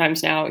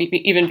 sometimes now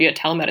even via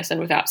telemedicine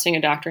without seeing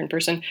a doctor in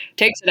person,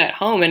 takes it at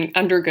home and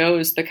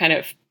undergoes the kind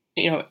of,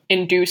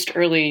 induced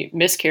early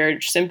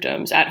miscarriage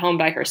symptoms at home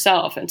by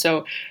herself. And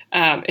so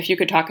if you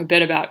could talk a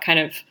bit about kind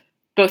of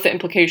both the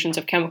implications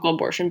of chemical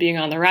abortion being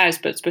on the rise,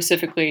 but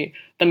specifically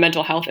the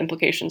mental health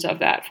implications of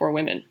that for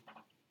women.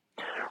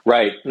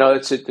 Right. No,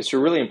 it's a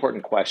really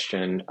important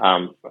question.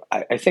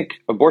 I think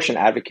abortion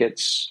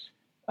advocates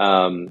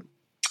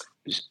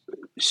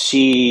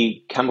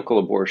see chemical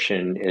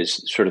abortion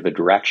as sort of the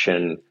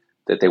direction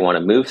that they want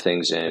to move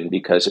things in,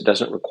 because it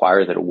doesn't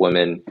require that a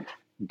woman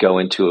go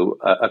into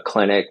a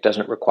clinic,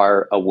 doesn't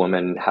require a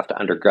woman have to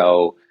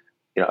undergo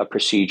a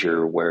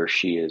procedure where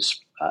she is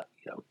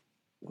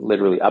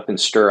literally up in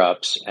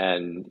stirrups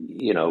and,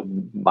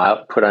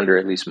 put under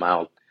at least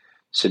mild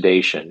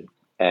sedation.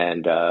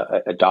 And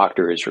a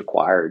doctor is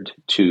required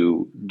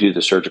to do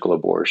the surgical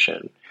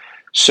abortion.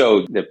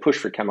 So the push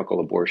for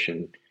chemical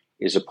abortion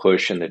is a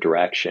push in the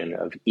direction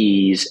of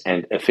ease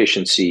and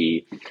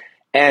efficiency.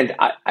 And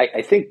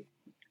I think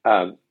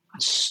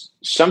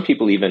some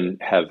people even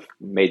have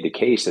made the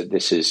case that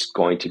this is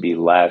going to be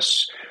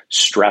less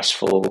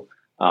stressful,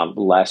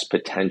 less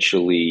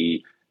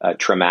potentially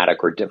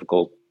traumatic or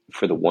difficult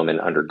for the woman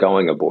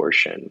undergoing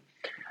abortion.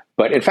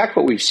 But in fact,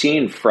 what we've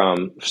seen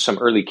from some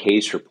early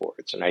case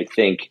reports, and I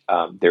think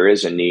there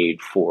is a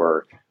need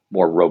for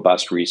more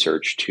robust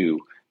research to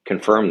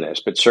confirm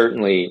this, but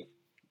certainly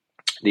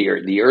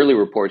the early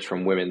reports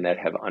from women that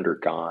have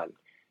undergone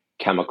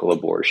chemical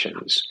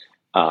abortions,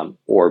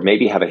 or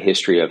maybe have a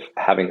history of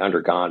having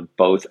undergone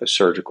both a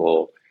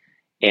surgical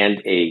and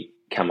a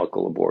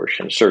chemical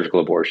abortion, surgical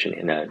abortion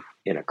in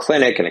a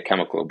clinic and a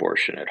chemical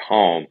abortion at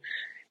home,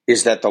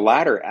 is that the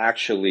latter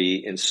actually,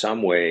 in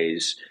some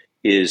ways,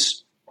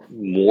 is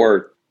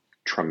more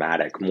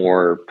traumatic,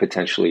 more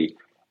potentially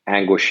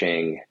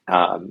anguishing,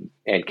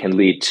 and can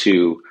lead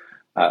to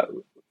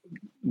an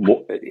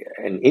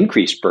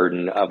increased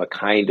burden of a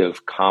kind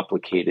of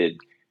complicated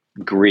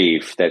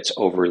grief that's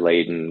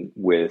overladen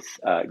with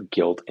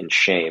guilt and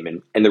shame.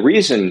 And the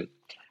reason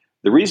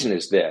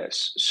is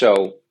this.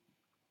 So,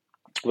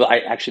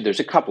 there's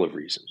a couple of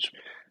reasons.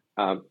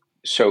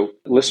 So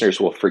listeners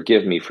will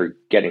forgive me for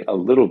getting a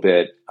little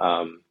bit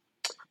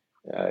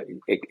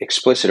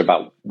explicit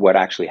about what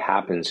actually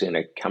happens in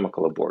a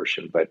chemical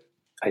abortion, but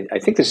I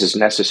think this is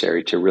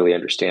necessary to really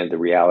understand the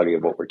reality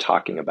of what we're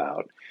talking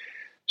about.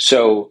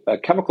 So a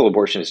chemical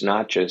abortion is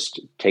not just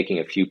taking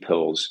a few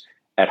pills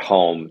at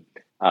home,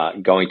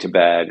 going to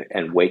bed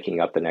and waking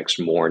up the next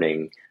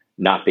morning,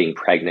 not being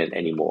pregnant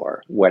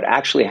anymore. What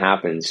actually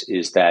happens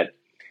is that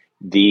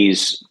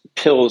these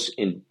pills,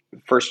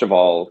 first of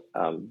all,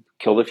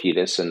 kill the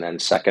fetus, and then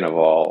second of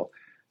all,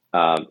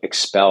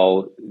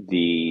 expel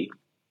the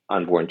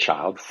unborn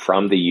child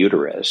from the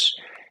uterus.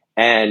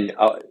 And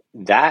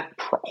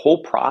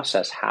whole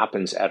process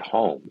happens at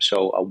home.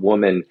 So a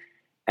woman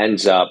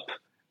ends up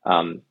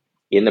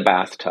in the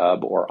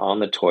bathtub or on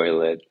the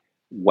toilet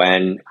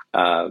when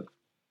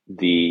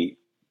the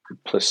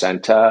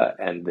placenta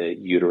and the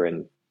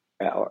uterine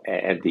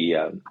and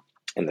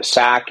the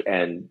sac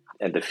and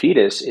the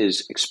fetus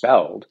is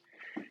expelled.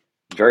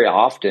 Very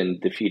often,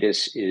 the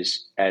fetus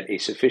is at a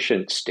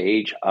sufficient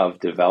stage of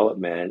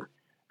development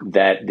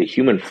that the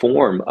human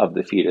form of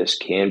the fetus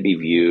can be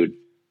viewed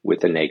with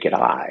the naked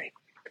eye.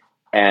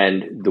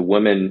 And the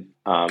woman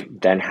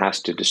then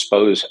has to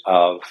dispose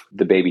of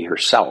the baby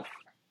herself,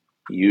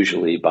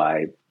 usually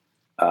by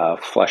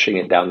flushing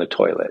it down the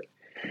toilet.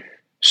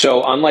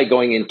 So unlike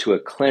going into a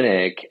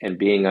clinic and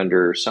being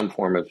under some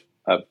form of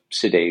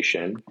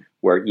sedation,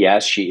 where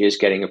yes, she is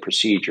getting a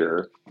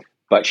procedure,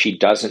 but she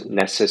doesn't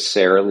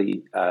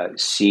necessarily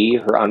see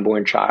her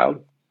unborn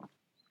child.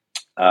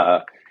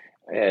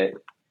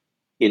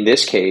 In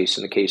this case,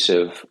 in the case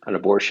of an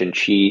abortion,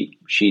 she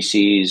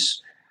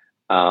sees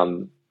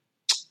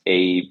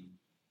a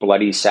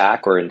bloody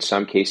sac, or in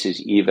some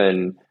cases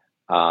even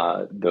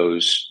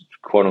those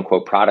quote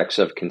unquote products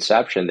of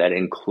conception that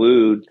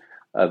include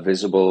a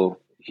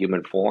visible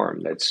human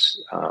form that's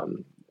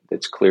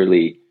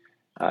clearly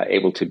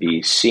able to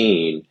be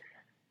seen.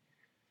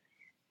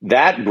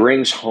 That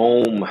brings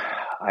home,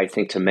 I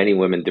think, to many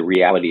women the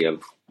reality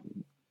of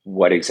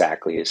what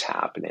exactly is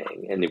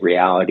happening and the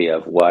reality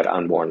of what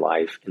unborn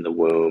life in the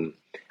womb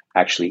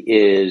actually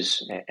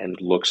is and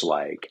looks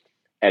like,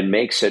 and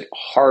makes it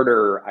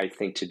harder, I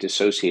think, to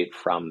dissociate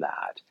from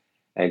that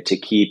and to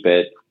keep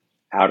it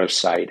out of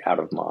sight, out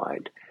of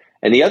mind.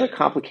 And the other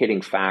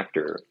complicating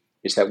factor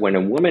is that when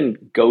a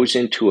woman goes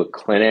into a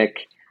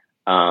clinic,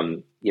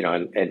 and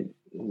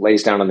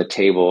lays down on the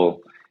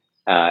table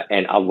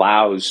and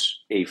allows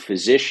a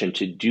physician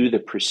to do the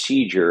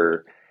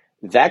procedure,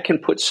 that can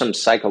put some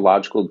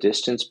psychological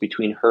distance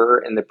between her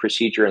and the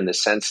procedure, in the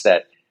sense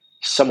that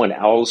someone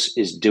else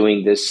is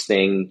doing this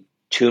thing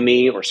to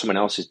me, or someone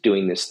else is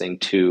doing this thing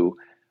to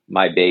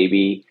my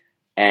baby.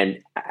 And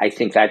I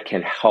think that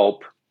can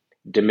help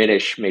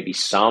diminish maybe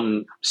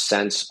some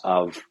sense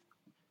of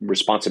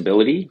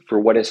responsibility for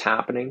what is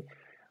happening.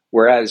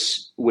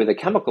 Whereas with a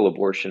chemical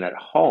abortion at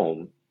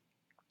home,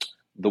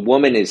 the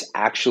woman is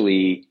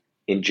actually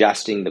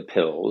ingesting the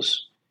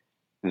pills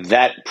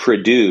that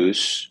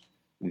produce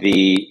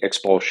the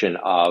expulsion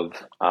of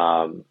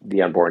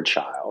the unborn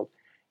child.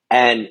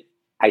 And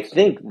I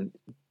think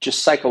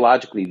just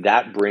psychologically,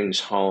 that brings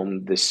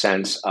home the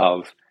sense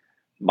of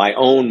my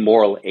own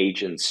moral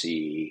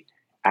agency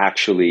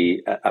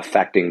actually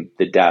affecting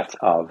the death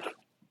of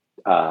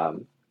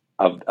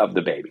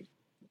the baby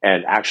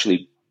and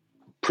actually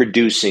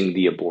producing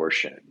the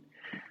abortion.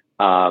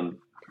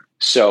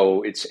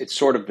 So it's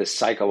sort of the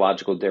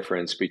psychological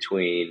difference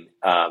between,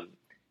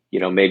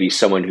 maybe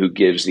someone who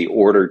gives the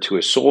order to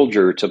a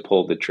soldier to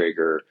pull the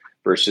trigger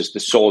versus the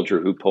soldier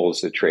who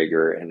pulls the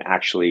trigger and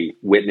actually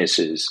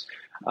witnesses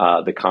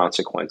the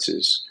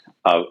consequences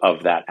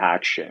of that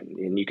action.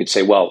 And you could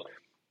say, well,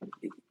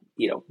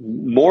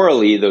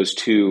 morally, those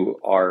two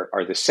are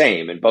the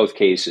same. In both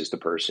cases, the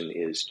person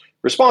is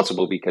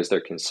responsible because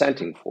they're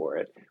consenting for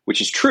it,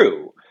 which is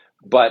true.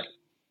 But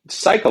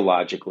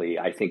psychologically,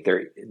 I think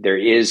there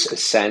is a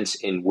sense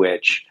in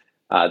which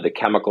the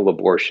chemical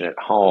abortion at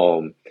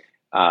home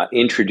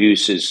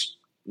introduces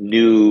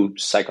new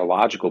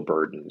psychological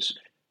burdens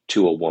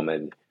to a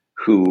woman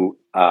who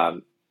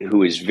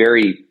is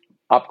very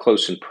up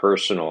close and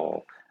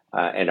personal,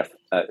 and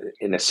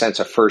in a sense,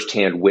 a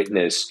firsthand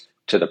witness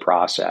to the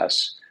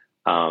process,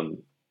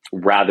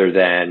 rather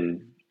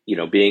than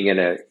being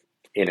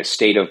in a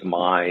state of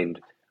mind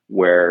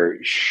where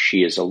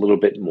she is a little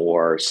bit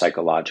more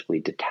psychologically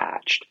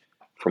detached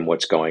from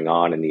what's going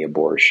on in the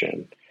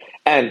abortion.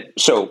 And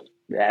so,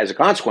 as a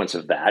consequence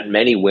of that,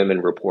 many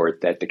women report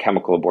that the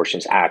chemical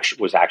abortion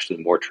was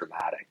actually more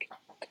traumatic,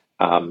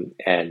 and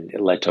it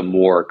led to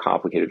more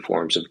complicated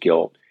forms of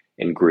guilt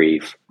and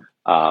grief,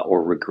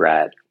 or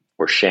regret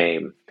or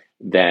shame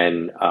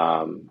than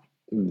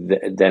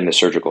the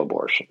surgical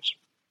abortions.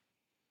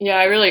 Yeah,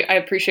 I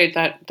appreciate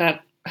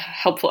that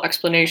helpful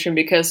explanation,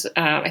 because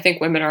I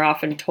think women are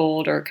often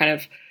told, or kind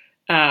of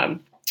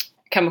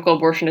chemical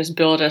abortion is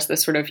billed as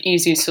this sort of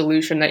easy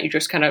solution that you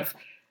just kind of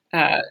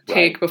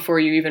take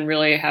before you even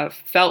really have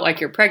felt like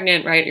you're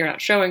pregnant, right? You're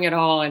not showing it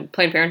all. And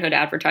Planned Parenthood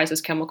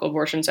advertises chemical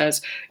abortions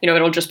as,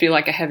 it'll just be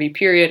like a heavy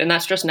period. And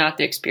that's just not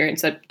the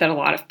experience that a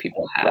lot of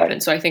people have. Right.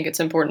 And so I think it's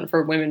important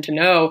for women to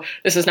know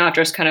this is not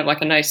just kind of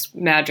like a nice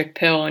magic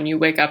pill and you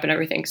wake up and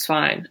everything's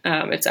fine.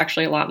 It's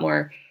actually a lot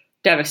more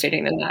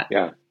devastating than that.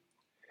 Yeah.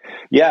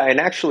 Yeah.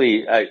 And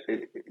actually,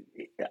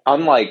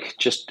 unlike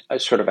just a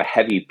sort of a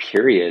heavy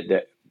period,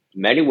 that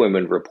many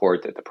women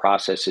report that the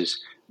process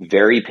is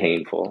very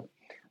painful.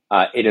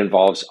 It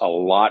involves a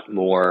lot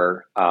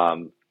more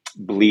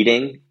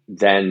bleeding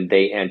than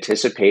they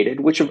anticipated,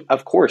 which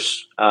of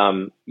course,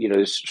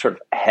 this sort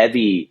of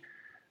heavy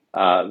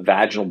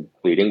vaginal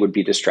bleeding would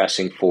be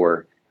distressing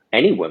for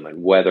any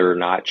woman, whether or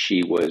not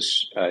she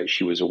was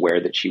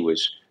aware that she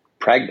was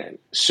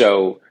pregnant.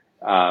 So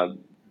Yeah,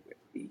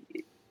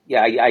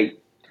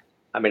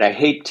 I mean, I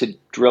hate to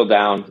drill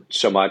down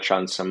so much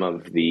on some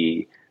of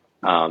the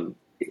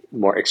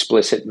more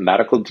explicit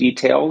medical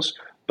details,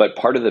 but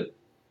part of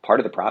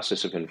the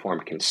process of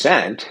informed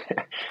consent,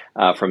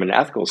 from an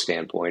ethical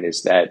standpoint,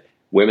 is that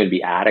women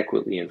be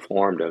adequately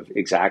informed of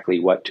exactly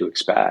what to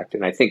expect.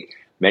 And I think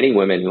many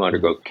women who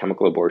undergo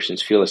chemical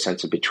abortions feel a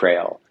sense of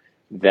betrayal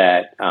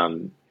that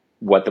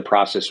what the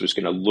process was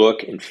going to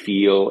look and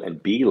feel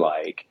and be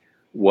like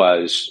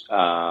was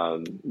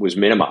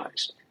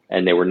minimized,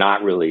 and they were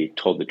not really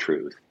told the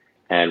truth.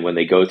 And when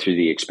they go through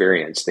the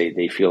experience,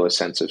 they feel a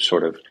sense of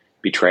sort of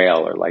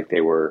betrayal, or like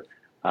they were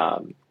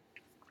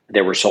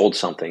sold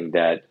something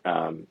that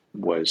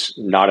was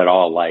not at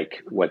all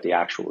like what the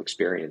actual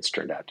experience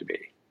turned out to be.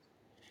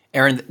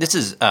 Aaron, this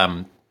is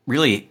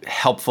really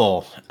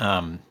helpful,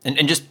 and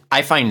just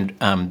I find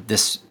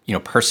this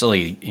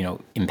personally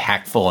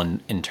impactful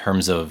in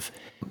terms of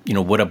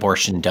what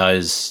abortion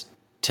does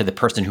to the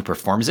person who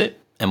performs it,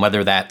 and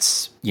whether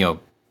that's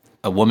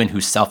a woman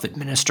who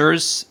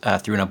self-administers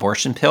through an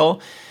abortion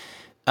pill,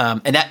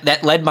 and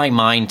that led my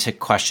mind to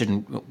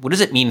question, what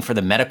does it mean for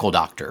the medical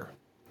doctor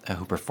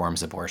who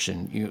performs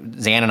abortion?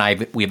 Zan and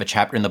I, we have a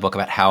chapter in the book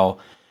about how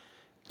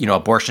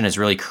abortion has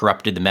really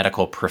corrupted the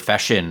medical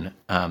profession,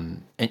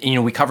 and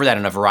we cover that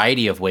in a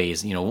variety of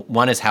ways.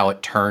 One is how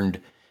it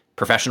turned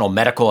professional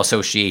medical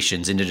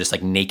associations into just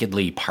like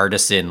nakedly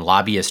partisan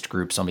lobbyist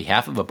groups on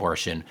behalf of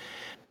abortion.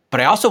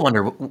 But I also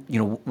wonder,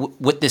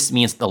 what this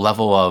means at the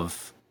level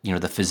of,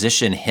 the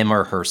physician, him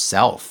or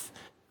herself,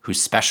 who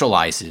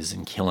specializes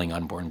in killing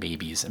unborn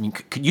babies. I mean,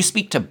 could you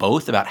speak to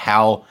both about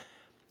how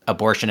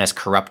abortion has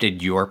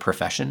corrupted your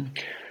profession?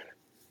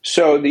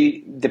 So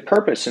the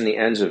purpose and the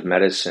ends of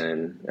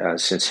medicine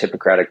since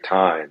Hippocratic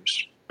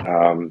times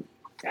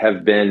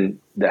have been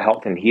the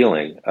health and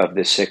healing of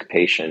the sick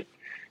patient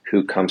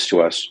who comes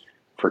to us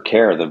for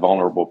care, the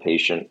vulnerable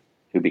patient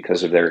who,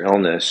 because of their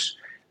illness,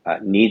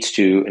 needs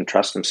to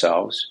entrust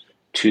themselves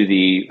to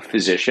the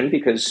physician,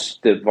 because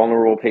the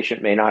vulnerable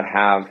patient may not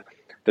have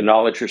the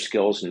knowledge or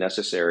skills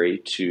necessary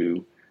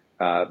to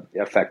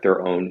affect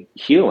their own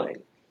healing.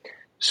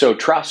 So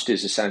trust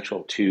is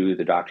essential to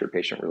the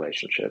doctor-patient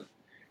relationship.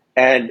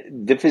 And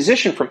the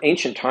physician from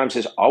ancient times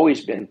has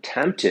always been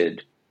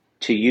tempted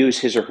to use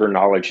his or her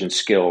knowledge and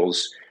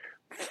skills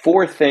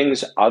for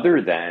things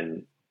other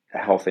than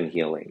health and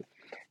healing.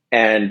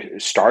 And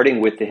starting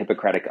with the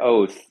Hippocratic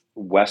Oath,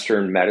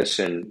 Western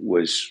medicine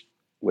was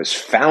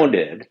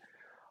founded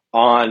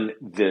on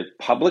the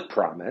public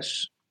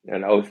promise.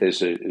 An oath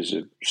is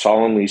a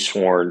solemnly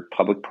sworn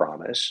public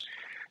promise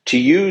to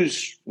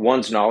use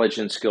one's knowledge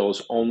and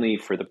skills only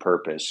for the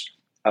purpose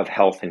of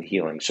health and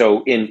healing.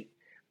 So in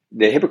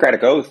the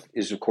Hippocratic Oath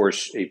is, of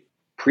course, a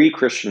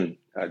pre-Christian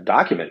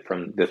document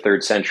from the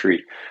 3rd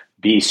century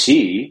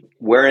BC,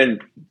 wherein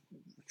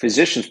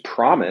physicians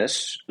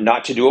promise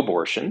not to do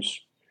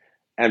abortions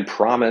and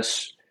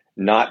promise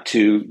not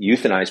to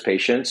euthanize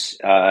patients,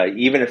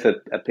 even if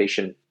a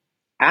patient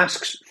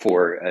asks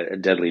for a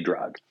deadly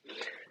drug.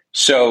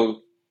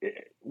 So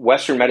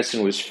Western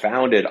medicine was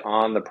founded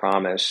on the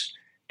promise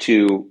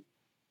to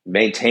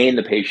maintain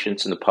the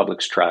patient's and the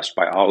public's trust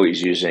by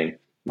always using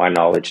my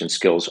knowledge and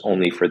skills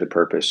only for the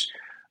purpose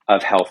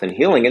of health and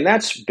healing. And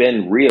that's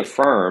been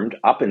reaffirmed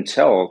up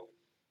until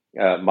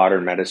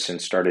modern medicine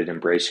started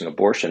embracing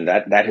abortion.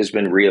 That has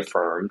been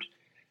reaffirmed,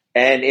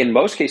 and in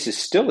most cases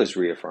still is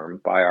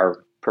reaffirmed by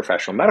our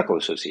professional medical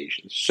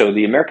associations. So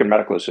the American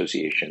Medical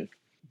Association,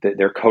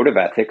 their code of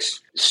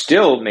ethics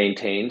still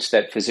maintains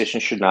that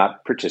physicians should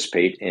not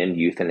participate in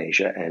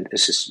euthanasia and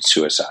assisted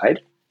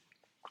suicide.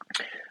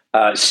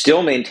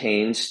 Still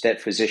maintains that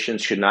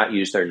physicians should not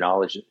use their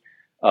knowledge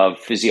of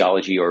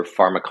physiology or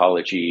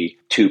pharmacology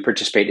to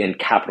participate in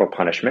capital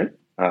punishment,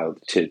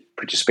 to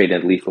participate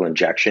in lethal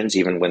injections,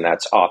 even when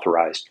that's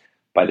authorized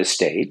by the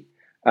state.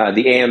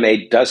 The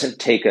AMA doesn't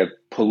take a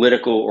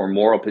political or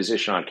moral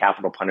position on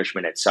capital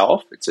punishment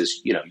itself. It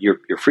says,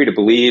 you're free to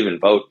believe and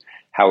vote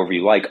however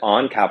you like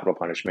on capital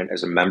punishment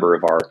as a member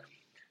of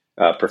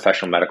our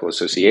professional medical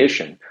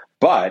association.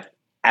 But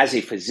as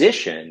a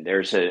physician,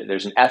 there's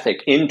an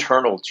ethic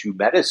internal to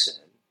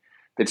medicine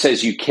that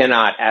says you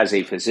cannot, as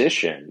a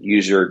physician,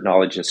 use your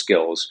knowledge and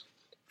skills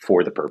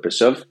for the purpose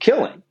of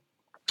killing,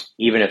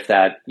 even if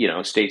that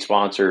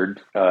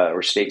state-sponsored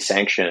or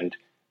state-sanctioned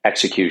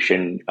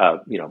execution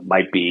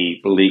might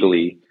be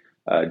legally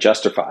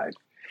justified.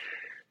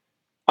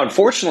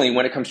 Unfortunately,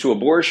 when it comes to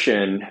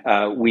abortion,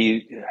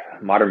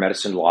 modern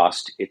medicine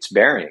lost its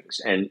bearings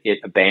and it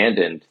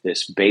abandoned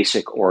this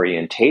basic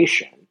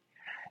orientation.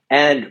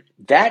 And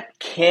that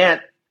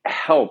can't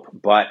help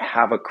but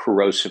have a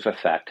corrosive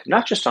effect,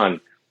 not just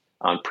on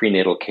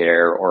prenatal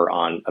care or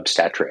on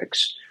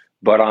obstetrics,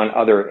 but on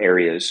other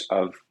areas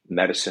of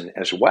medicine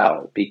as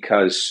well.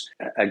 Because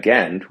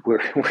again,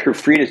 we're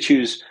free to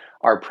choose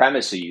our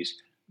premises,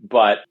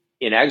 but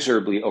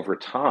inexorably over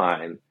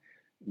time,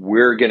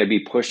 we're going to be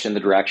pushed in the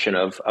direction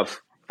of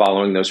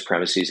following those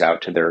premises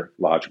out to their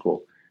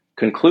logical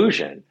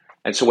conclusion.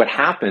 And so what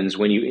happens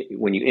when you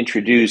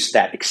introduce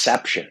that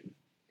exception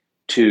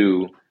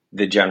to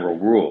the general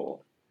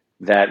rule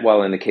that,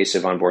 well, in the case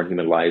of unborn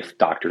human life,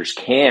 doctors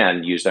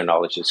can use their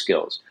knowledge and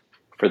skills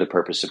for the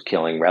purpose of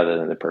killing rather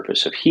than the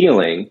purpose of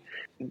healing.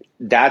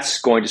 That's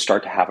going to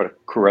start to have a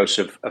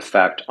corrosive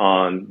effect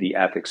on the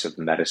ethics of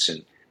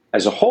medicine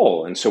as a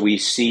whole. And so we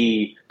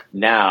see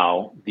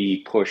now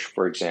the push,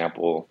 for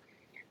example,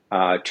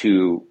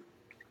 to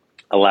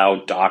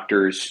allow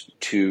doctors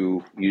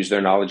to use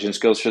their knowledge and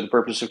skills for the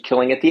purpose of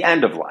killing at the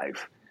end of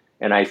life.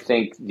 And I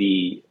think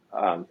the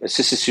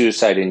assisted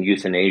suicide and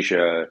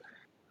euthanasia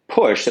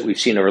push that we've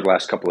seen over the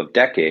last couple of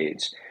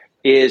decades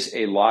is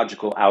a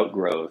logical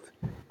outgrowth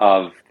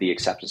of the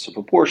acceptance of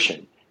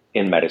abortion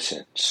in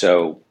medicine.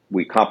 So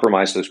we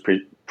compromise those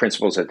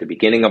principles at the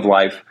beginning of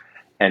life.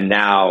 And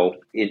now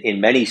in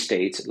many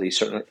states, at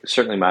least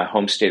certainly my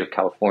home state of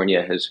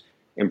California, has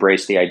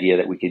embraced the idea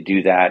that we could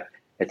do that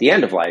at the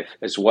end of life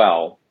as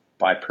well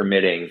by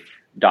permitting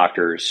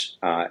doctors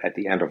at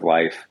the end of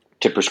life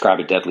to prescribe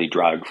a deadly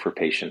drug for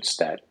patients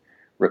that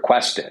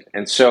request it.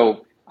 And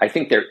so I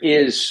think there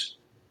is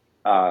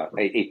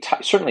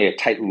certainly a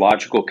tight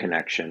logical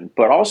connection,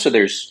 but also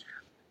there's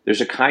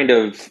a kind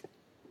of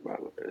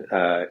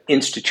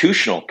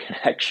institutional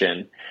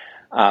connection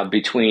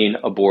between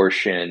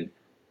abortion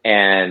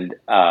and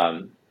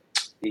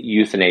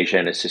euthanasia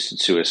and assisted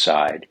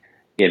suicide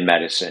in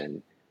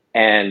medicine.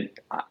 And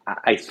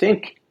I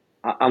think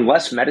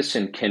unless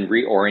medicine can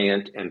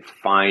reorient and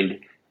find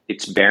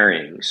its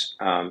bearings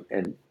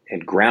and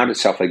ground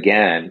itself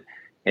again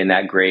in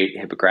that great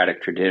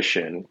Hippocratic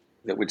tradition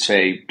that would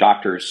say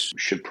doctors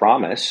should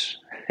promise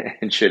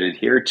and should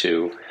adhere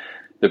to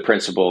the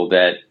principle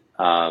that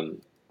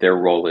their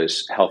role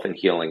is health and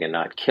healing and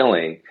not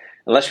killing,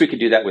 unless we could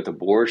do that with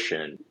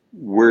abortion,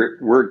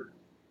 we're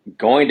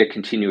going to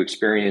continue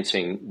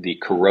experiencing the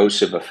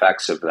corrosive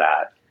effects of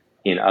that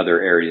in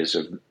other areas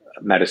of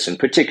medicine,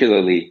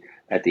 particularly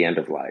at the end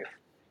of life.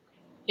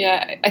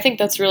 Yeah, I think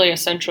that's really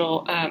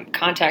essential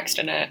context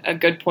and a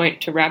good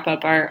point to wrap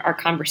up our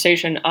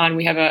conversation on.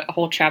 We have a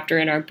whole chapter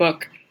in our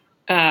book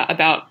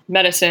about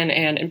medicine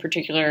and in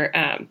particular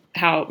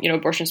how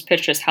abortion is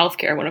pitched as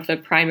healthcare. One of the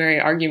primary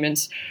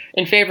arguments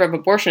in favor of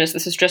abortion is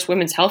this is just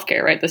women's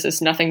healthcare, right? This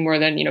is nothing more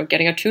than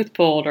getting a tooth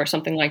pulled or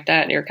something like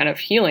that, and you're kind of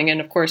healing.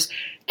 And of course,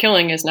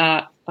 killing is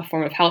not a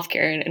form of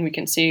healthcare, and we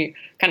can see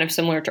kind of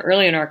similar to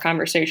early in our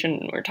conversation,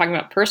 when we're talking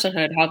about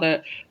personhood, how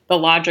the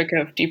logic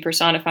of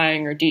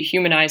depersonifying or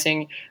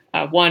dehumanizing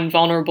one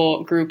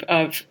vulnerable group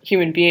of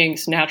human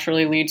beings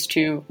naturally leads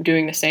to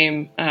doing the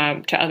same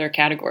to other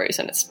categories.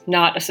 And it's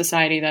not a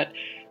society that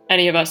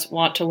any of us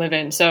want to live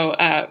in.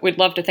 So we'd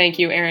love to thank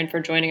you, Aaron, for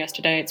joining us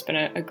today. It's been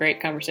a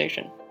great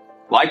conversation.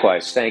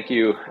 Likewise. Thank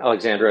you,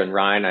 Alexandra and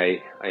Ryan.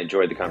 I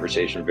enjoyed the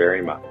conversation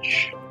very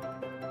much.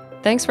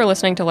 Thanks for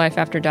listening to Life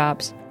After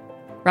Dobbs.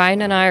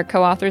 Ryan and I are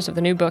co-authors of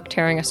the new book,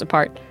 Tearing Us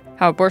Apart,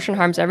 How Abortion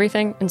Harms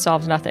Everything and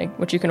Solves Nothing,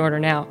 which you can order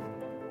now.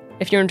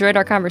 If you enjoyed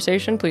our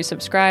conversation, please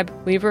subscribe,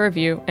 leave a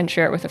review, and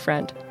share it with a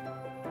friend.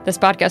 This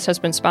podcast has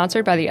been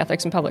sponsored by the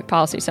Ethics and Public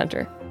Policy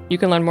Center. You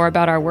can learn more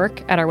about our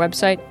work at our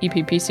website,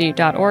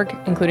 eppc.org,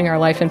 including our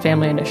Life and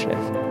Family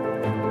Initiative.